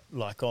that,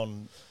 like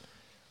on,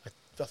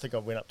 I think I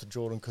went up to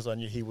Jordan because I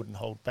knew he wouldn't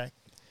hold back.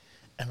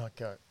 And I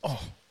go,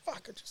 oh,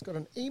 fuck, I just got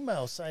an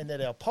email saying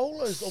that our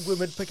polos, we're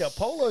meant to pick our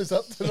polos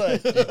up today.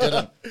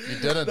 You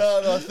didn't.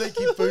 No, I think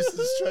he boosted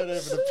straight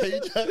over to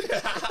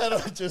PJ. And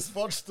I just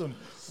watched them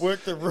work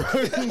the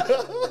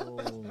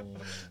room.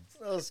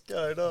 What's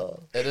going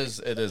on? It is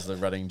the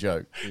running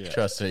joke.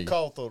 Trust me.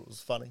 Cole thought it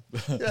was funny.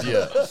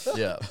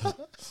 Yeah.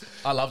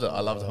 I loved it. I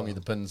loved Hongi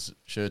the Pins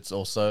shirts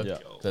also. Yeah.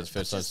 That's the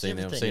first time I've seen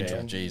them. I've seen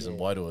Triple G's and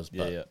Waidoas,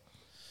 but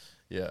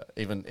yeah.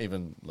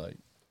 Even like,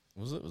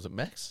 was it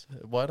Max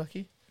at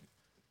Waiducky?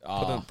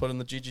 Put in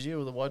the GGG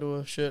with the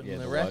Waidoa shirt in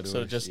the rack.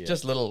 So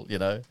just little,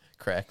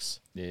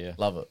 cracks. Yeah.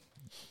 Love it.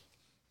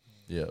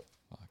 Yeah.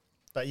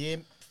 But yeah,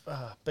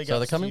 big So ups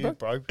they're coming, to you,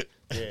 bro?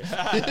 Yeah.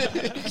 I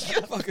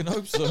fucking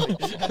hope so.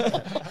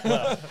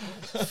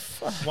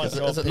 One Is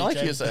job, it Nike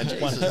PJ, or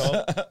something? one Jesus.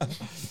 job.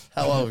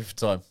 How are we for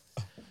time?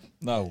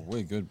 No,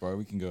 we're good, bro.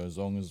 We can go as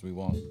long as we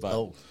want.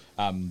 But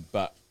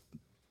but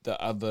the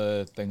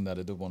other thing that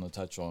I did want to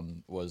touch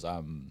on was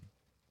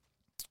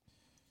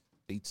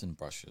beats and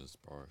brushes,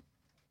 bro.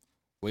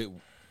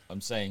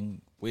 I'm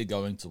saying we're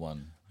going to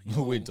one.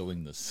 We're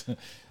doing this.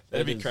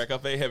 That'd be crack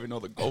up, having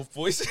all the golf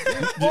boys.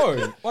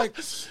 Bro, like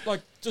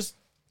just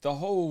the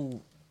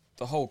whole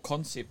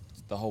concept,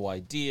 the whole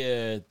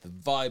idea, the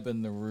vibe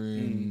in the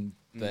room,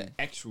 the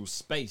actual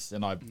space,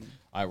 and I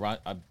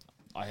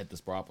had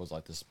this bro up. I was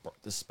like,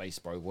 this space,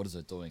 bro. What is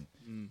it doing?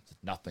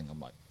 Nothing. I'm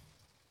like,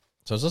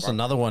 So is this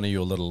another one of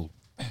your little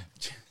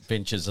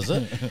ventures? Is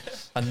it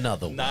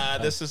another one? Nah,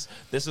 this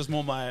is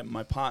more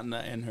my partner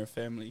and her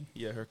family.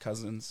 Yeah, her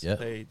cousins. Yeah.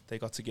 They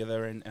got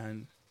together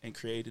and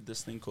created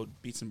this thing called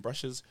Beats and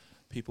Brushes.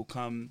 People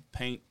come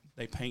paint.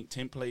 They paint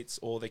templates,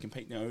 or they can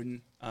paint their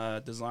own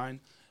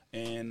design.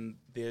 And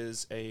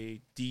there's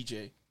a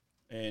DJ,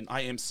 and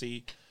I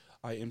MC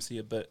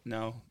a bit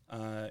now,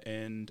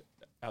 and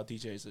our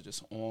DJs are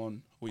just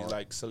on. We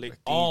select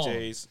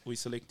DJs. We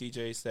select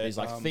DJs that there's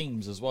like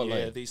themes as well.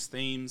 Yeah, like. these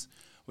themes.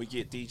 We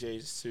get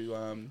DJs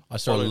to. I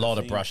saw a follow the lot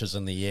of theme. brushes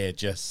in the air,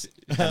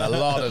 and a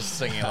lot of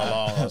singing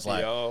along. I was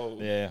like, Yo,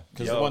 Yeah,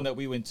 because the one that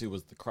we went to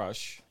was the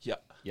Crush. yeah,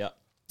 Yeah.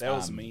 that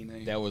was mean.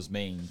 Eh? That was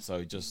mean.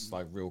 So just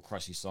like real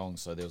crushy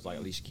songs. So there was like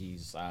Alicia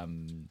Keys,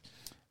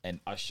 and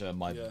Usher,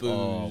 My Yeah.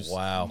 Booze. Oh,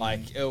 wow.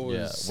 Like it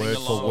was Sing word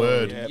for Along,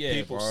 word. Yeah,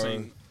 people bro.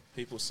 sing.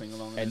 People sing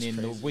along. And it's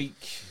then crazy.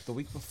 the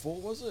week before,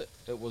 was it?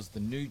 It was the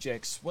New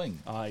Jack Swing.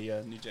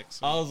 Yeah, New Jack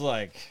Swing. I was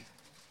like,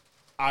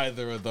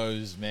 either of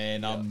those,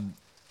 man.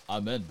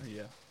 I'm in.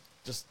 Yeah.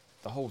 Just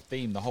the whole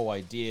theme, the whole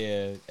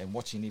idea, and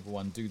watching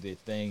everyone do their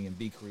thing and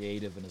be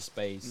creative in a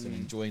space and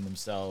enjoying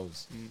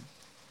themselves.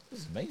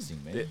 It's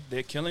amazing, man.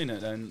 They're killing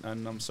it, and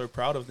I'm so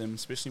proud of them,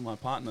 especially my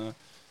partner,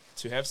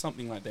 to have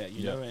something like that,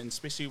 you Yeah. know, and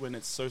especially when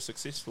it's so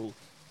successful,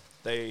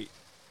 they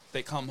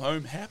come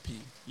home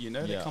happy, you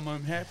know, Yeah. they come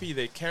home happy,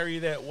 they carry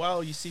that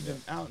well, you see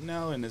them out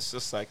now, and it's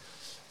just like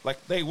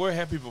they were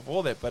happy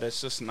before that, but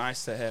it's just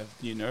nice to have,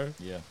 you know,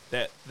 Yeah.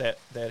 that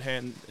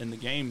hand in the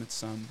game.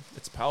 It's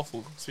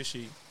powerful,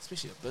 especially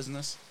a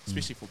business,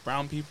 especially for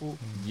brown people,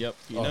 Yep.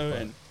 you know,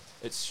 and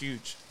it's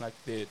huge. Like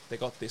they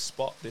got their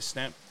spot, their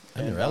stamp,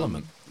 And their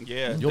element.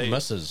 Yeah, Your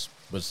missus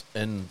was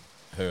in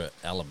her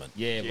element.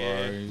 Yeah,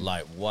 Yeah. bro.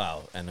 Like,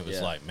 wow. And it was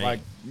Yeah. like me. Like,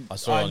 I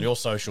saw I- on your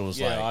socials,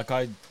 Yeah, like,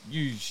 like I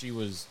knew she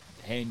was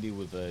handy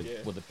with a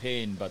Yeah.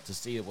 pen, but to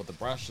see it with the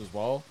brush as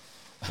well,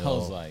 I Oh.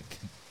 was like,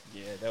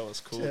 yeah, that was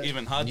cool. Yeah.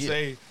 Even Hud Yeah.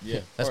 say,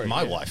 yeah, that's bro,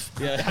 my yeah. wife.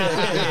 Yeah,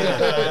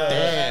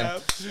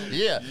 Damn.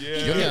 Yeah.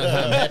 You're going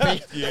home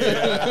happy.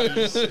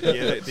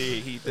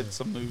 he did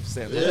some moves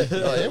that night.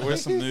 There were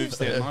some moves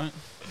that night.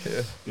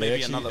 Maybe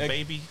actually- another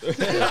baby. Was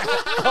there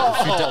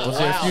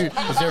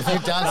a few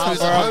dance moves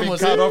bro, at I've home? been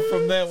Was cut there? off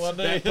from that one.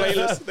 That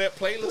playlist,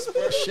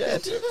 bro.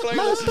 Shit. That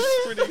playlist is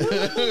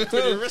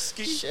pretty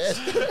risky. Shit.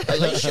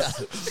 Alicia.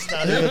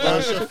 Started with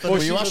Usher. Well, Were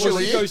you Usher,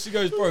 were you? she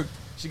goes, bro.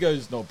 She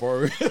goes, no,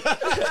 bro.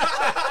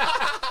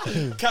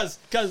 Cuz,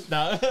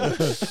 nah.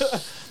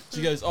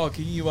 She goes, oh,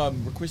 can you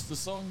request the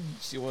song?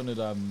 She wanted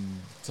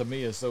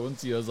Tamia So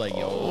Into You. I was like,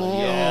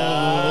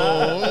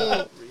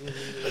 yo,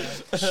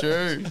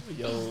 Sure.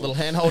 Little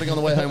hand holding on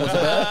the way home was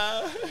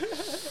bad.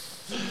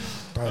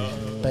 Bro,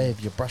 babe,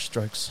 your brush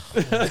strokes.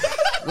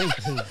 Wait,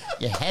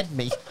 you had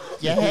me.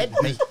 You had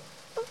me.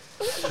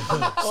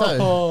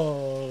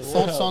 So,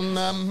 thoughts on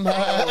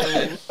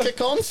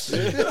kick-ons?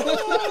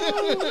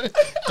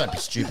 Don't be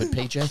stupid,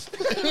 PJ.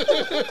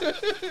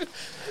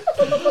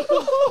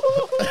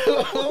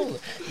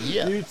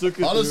 Yeah. You took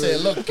it Honestly, to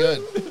it looked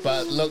good,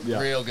 but it looked Yeah.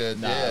 real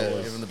good. Nah, yeah, it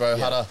was. even the bro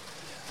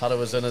Hutter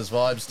was in his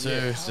vibes too.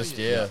 It's just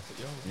yeah.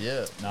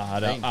 Nah,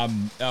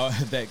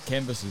 that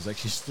canvas is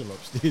actually still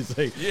upstairs.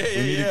 Hey, Yeah,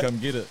 we need yeah. to come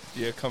get it.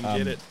 Yeah, come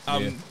get it.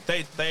 yeah.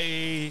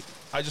 They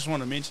I just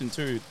want to mention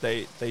too,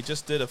 they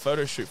just did a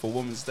photo shoot for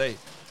Women's Day.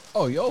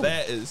 Oh, yo.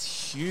 That is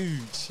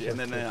huge. And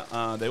then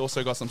they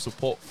also got some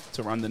support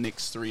to run the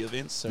next 3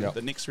 events. So Yep.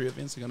 the next 3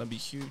 events are going to be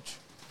huge.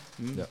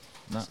 Yeah.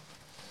 Nah.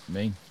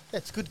 Mean.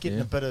 It's good getting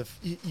Yeah. a bit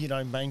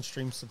of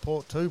mainstream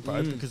support too,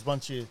 bro. Because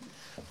once you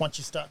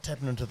start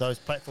tapping into those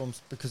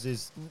platforms, because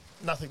there's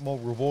nothing more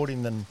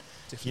rewarding than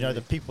Definitely.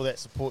 the people that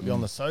support you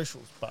on the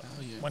socials. But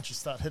Oh, yeah. once you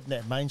start hitting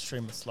that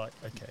mainstream, it's like,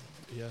 okay,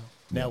 Yeah.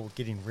 now we're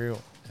getting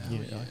real. Hell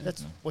yeah.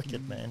 That's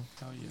wicked, man.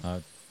 Hell yeah.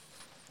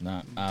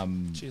 Nah.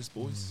 Cheers,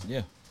 boys.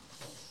 Yeah.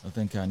 I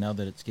think now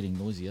that it's getting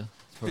noisier,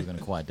 it's probably going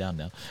to quiet down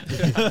now.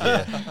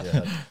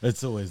 Yeah.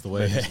 It's always the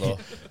way. Murphy's Law.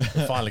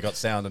 We finally got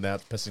sound and now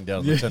it's pissing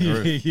down the tin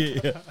roof.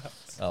 yeah.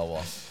 Oh,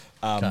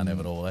 well. Can't have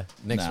it all, eh?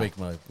 Next nah. week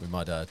we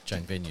might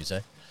change venues,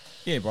 eh?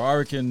 Yeah, bro. I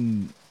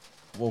reckon.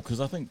 Well, because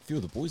I think a few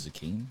of the boys are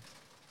keen.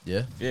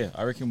 Yeah. Yeah,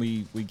 I reckon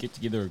we get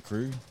together a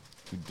crew,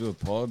 we do a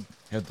pod,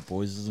 have the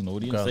boys as an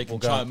audience. We'll They can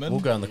chime in.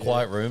 We'll go in the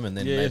quiet room and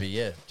then Yeah. maybe,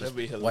 just That'd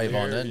be wave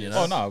on in, you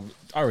know? Oh no,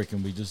 I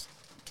reckon we just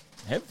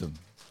have them.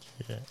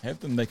 Yeah, Have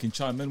them. They can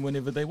chime in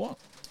whenever they want.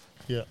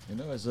 yeah.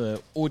 As a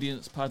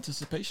audience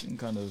participation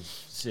kind of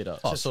setup.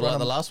 Oh, Just sort of run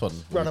like the a- last one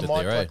Run a we mic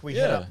did there, eh? like we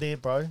had Yeah. up there,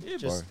 bro. Yeah,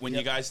 Just, When Yep.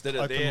 you guys did it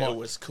Open there, mic. it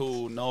was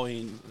cool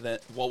knowing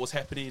that what was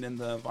happening in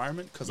the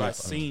environment because Yeah. I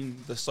seen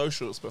the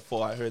socials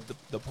before I heard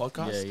the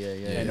podcast.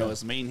 Yeah. And it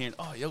was mean hearing,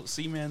 oh, yo,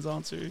 C-Man's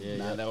on too. Yeah,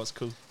 nah, yeah. that was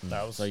cool.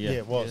 That was, So yeah,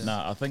 it was.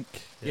 Nah, I think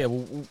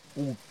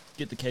we'll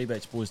get the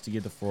K-Batch boys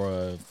together for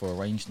a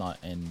range night,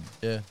 and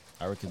Yeah.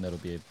 I reckon that'll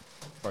be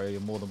probably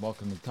more than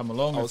welcome to come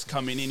along. I was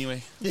coming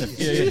anyway. yeah,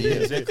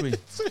 exactly.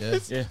 Yeah.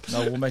 Yeah,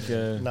 no, we'll make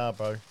Nah,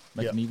 bro.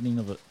 an evening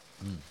of it.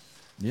 Mm.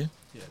 Yeah,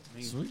 Yeah,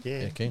 me. sweet.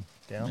 Yeah, Yeah, keen.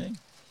 down. Yeah.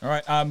 All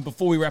right.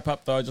 Before we wrap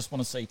up, though, I just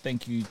want to say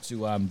thank you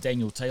to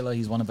Daniel Taylor.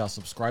 He's one of our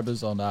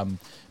subscribers on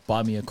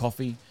Buy Me a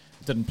Coffee.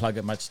 Didn't plug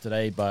it much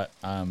today, but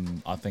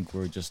I think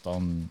we're just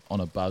on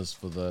a buzz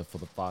for the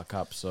Far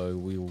Cup, so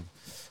we'll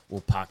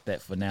park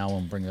that for now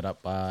and bring it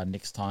up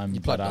next time. You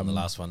plugged but, on the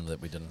last one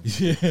that we didn't.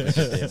 Yeah.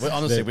 Yeah,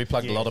 honestly, we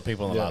plugged a Yeah. lot of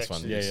people on the Yeah, last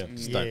one. actually, yeah,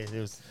 Just Yeah, don't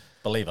there was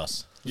believe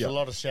us. Yeah. a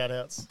lot of shout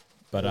outs.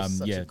 But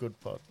such yeah, a good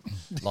pod.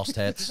 Lost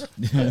hats.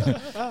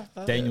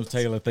 Daniel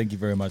Taylor, thank you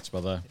very much,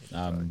 brother.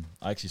 I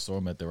actually saw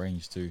him at the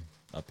range too,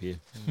 up here.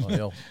 Oh,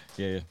 yeah.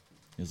 Yeah.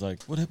 He was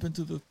like, "What happened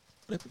to the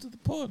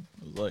pod?"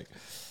 I was like,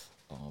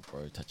 "Oh,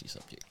 bro, touchy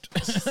subject."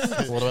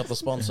 What about the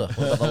sponsor? What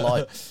about the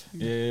light?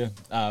 Yeah.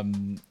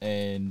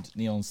 And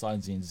Neon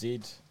Signs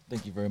NZ,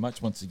 thank you very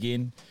much once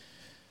again.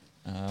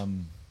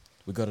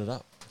 We got it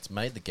up. It's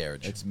made the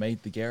garage. It's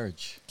made the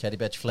garage. Caddy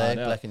Batch flag,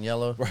 I know. black and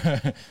yellow.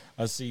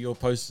 I see your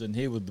post in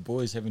here with the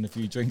boys having a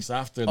few drinks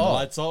after and the Oh,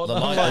 lights on. The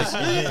light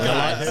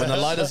is, when the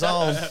light is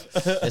on,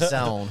 it's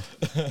on.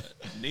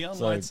 Neon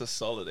So- lights are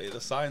solid. Eh?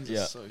 The signs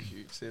Yeah. are so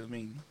huge. I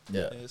mean,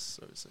 Yeah. it's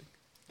so sick.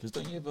 Because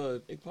don't you have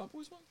a Eggplant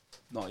Boys one?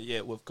 Not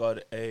yet. We've got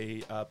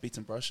a Beats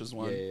and Brushes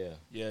one.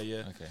 Yeah.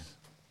 Yeah. Okay.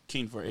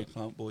 Keen for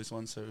Eggplant Boys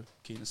one, so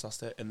keen to suss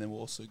that, and then we'll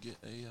also get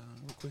a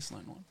request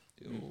line one.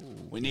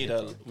 Ooh, We need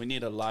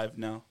a live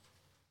now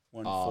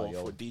one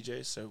for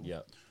DJs, so Yeah.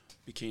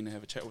 be keen to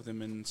have a chat with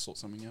him and sort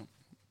something out.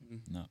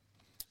 No.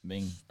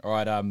 Ming. All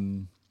right,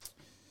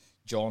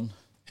 John.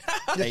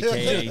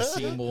 AKA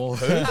Seymour.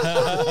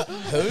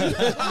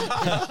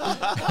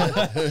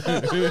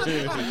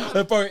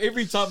 Bro,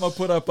 every time I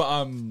put up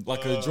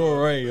like a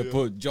draw, I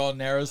put John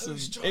Harrison.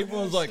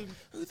 Everyone's like,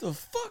 "Who the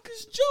fuck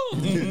is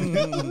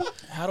John?"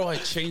 How do I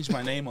change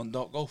my name on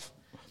 .golf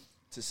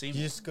to see? You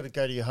just got to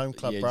go to your home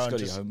club, Yeah, bro. just and go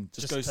to your home.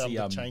 Just go tell see,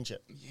 them to change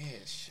it. Yeah,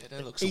 shit,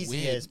 that looks Easy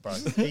weird. as, bro.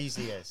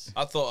 Easy as.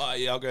 I thought,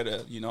 I'll go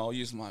to, I'll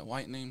use my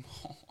white name.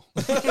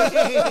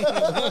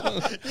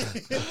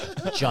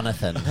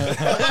 Jonathan. I'm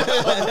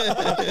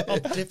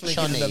definitely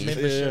getting a Johnny.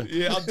 membership.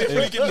 Yeah, I'm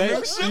definitely getting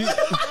Next,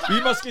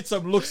 you must get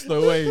some looks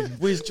though. Way,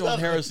 where's John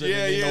Harrison? Yeah,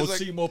 and then yeah, old it's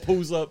like- Seymour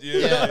pulls up.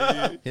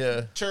 Yeah.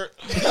 Yeah. Church.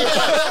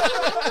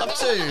 Up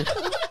to.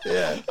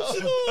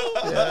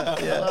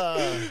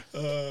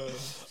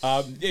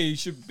 Yeah, you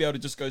should be able to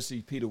just go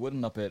see Peter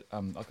Wooden up at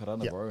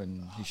Akarana, Yep. bro,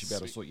 and he should be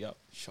able to sweet. sort you up.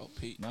 Shot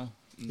Pete. No.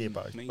 Yeah,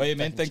 bro. Me. But yeah,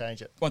 man, They can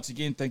change it. once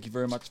again, thank you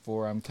very much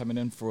for coming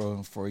in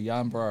for a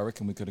yarn, bro. I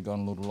reckon we could have gone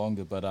a little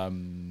longer, but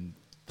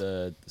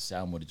the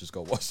sound would have just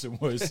got worse and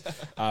worse.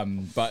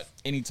 But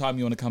anytime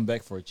you want to come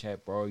back for a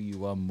chat, bro,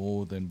 you are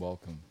more than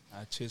welcome.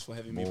 Cheers for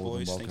having me, More than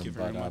boys. welcome. Thank you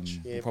very But, much.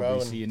 Yeah, we'll bro,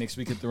 probably and- see you next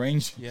week at the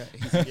range. Yeah,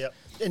 Yep.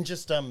 And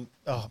just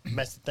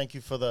massive thank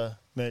you for the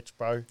merch,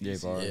 bro. Yeah,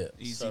 bro. Yeah.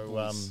 easy So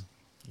boys.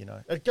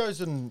 it goes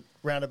in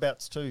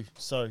roundabouts too.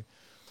 So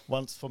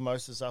once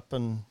Formosa's up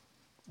and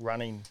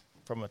running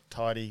from a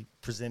tidy,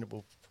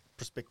 presentable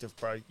perspective,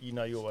 bro,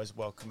 you're always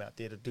welcome out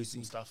there to do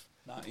some stuff.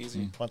 Nah,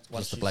 easy. Once Just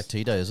the she's- black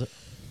tea day, is it?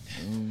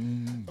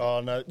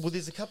 Oh no! Well,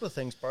 there's a couple of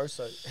things, bro.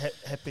 So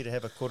happy to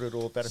have a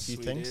korero about a few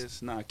Sweet things,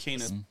 as. Nah, keen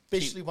to,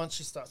 especially once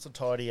she starts to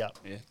tidy up.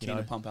 yeah, you keen know.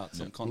 to pump out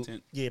some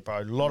content. Yeah, bro.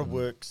 A lot of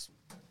work's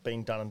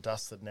being done and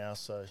dusted now,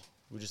 so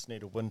we just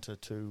need a winter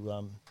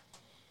to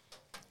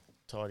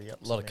tidy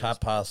up. A lot of car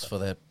paths for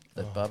that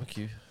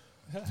barbecue.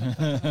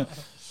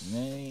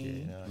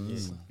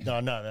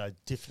 No,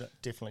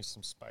 definitely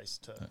some space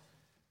to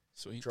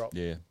Sweet. drop.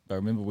 Yeah, but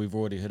remember we've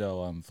already hit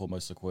our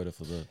Formosa quota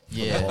for the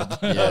Yeah.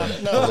 Yeah.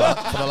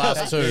 For the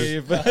last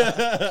two.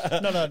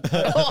 No.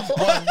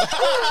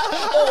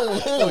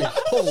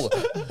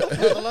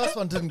 The last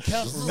one didn't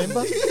count,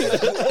 remember?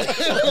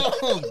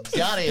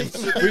 Got him.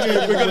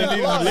 We're gonna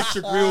need an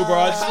electric wheel, bro.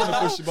 I just want to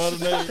push the button.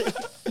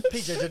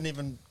 PJ didn't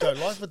even go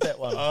live with that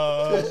one.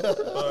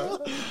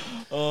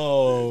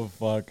 Oh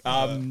fuck.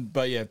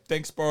 But yeah,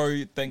 thanks,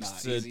 bro.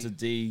 Thanks Easy. to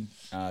D,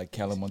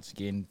 Callum once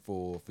again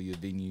for your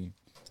venue,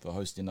 for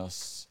hosting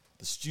us,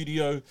 the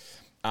studio,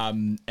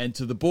 and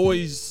to the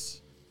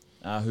boys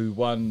who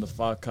won the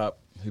Far Cup,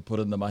 who put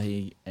in the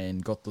mahi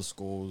and got the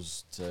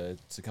scores to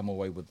come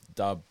away with the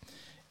dub.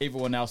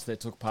 Everyone else that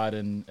took part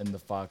in the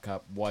Far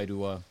Cup,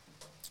 Wairua,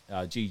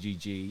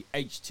 GGG,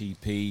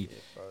 HTP,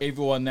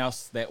 everyone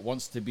else that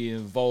wants to be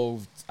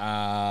involved,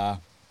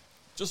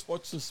 just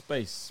watch the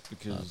space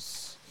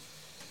because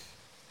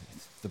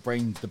the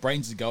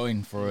brains are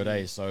going for a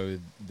day. So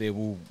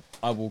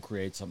I will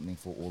create something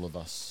for all of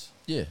us.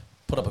 Yeah.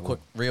 Put up a quick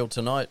reel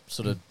tonight,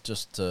 sort of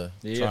just to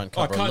try and I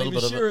cover a can't little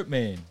even bit share of it.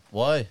 it, man.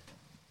 Why?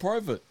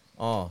 Private.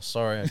 Oh,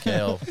 sorry. Okay,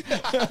 I'll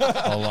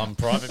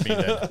unprivate me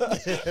then.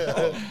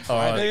 All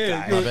right,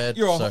 Yeah, my bad.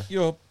 You're So-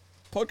 a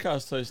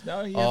podcast host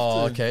now. You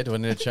Oh, have to, okay. Do I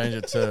need to change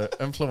it to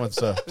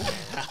influencer?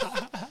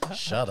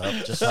 Shut up.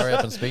 Just hurry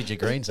up and speed your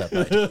greens up,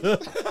 mate.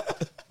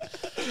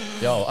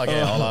 Yo,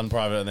 okay, I'll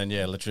unprivate it, and then,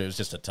 literally, it was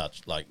just a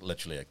touch, like,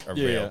 literally a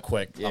real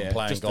quick, I'm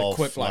playing just golf. a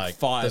quick, like,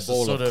 fireball this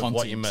is sort of of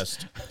what you content.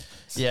 missed.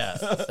 Yeah,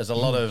 there's a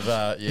lot of,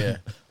 a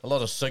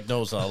lot of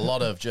signals and a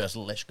lot of just,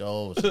 let's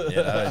go.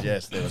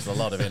 Yes, there was a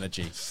lot of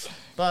energy.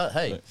 But,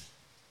 hey,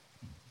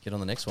 get on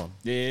the next one.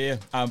 Yeah.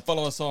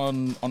 Follow us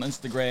on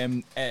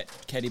Instagram at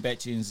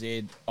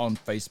CaddyBatchNZ, on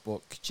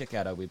Facebook. Check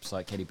out our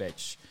website,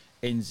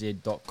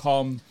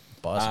 caddybatchnz.com.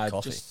 Buy us a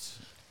coffee.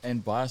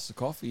 And buy us a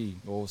coffee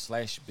or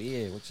 /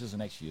 beer, which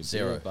isn't actually a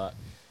Zero. beer, but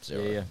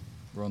Zero. yeah,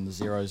 we're on the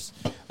zeros.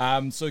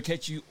 So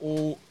catch you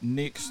all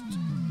next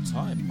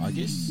time, I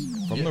guess,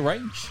 from the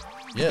range.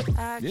 Yeah.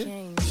 I Yeah.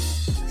 can't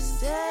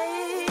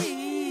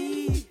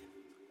stay.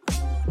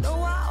 No,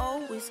 I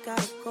always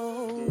gotta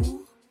go.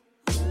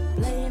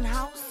 Playing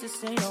house,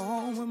 this ain't a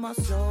home with my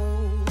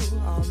soul.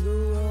 On the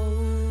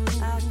road,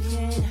 I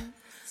can't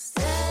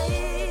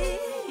stay.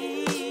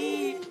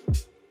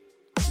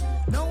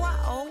 No, I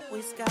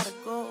always gotta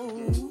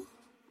go.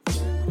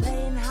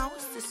 Playing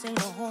house, this ain't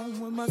a home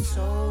with my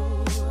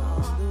soul.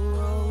 On the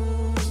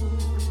road,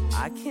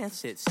 I can't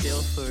sit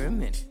still for a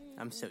minute.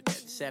 I'm so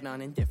dead set on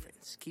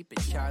indifference. Keep it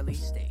Charlie,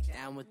 stay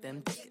down with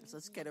them Dickens.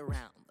 Let's get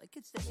around like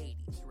it's the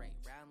 80s, right?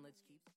 Round, let's keep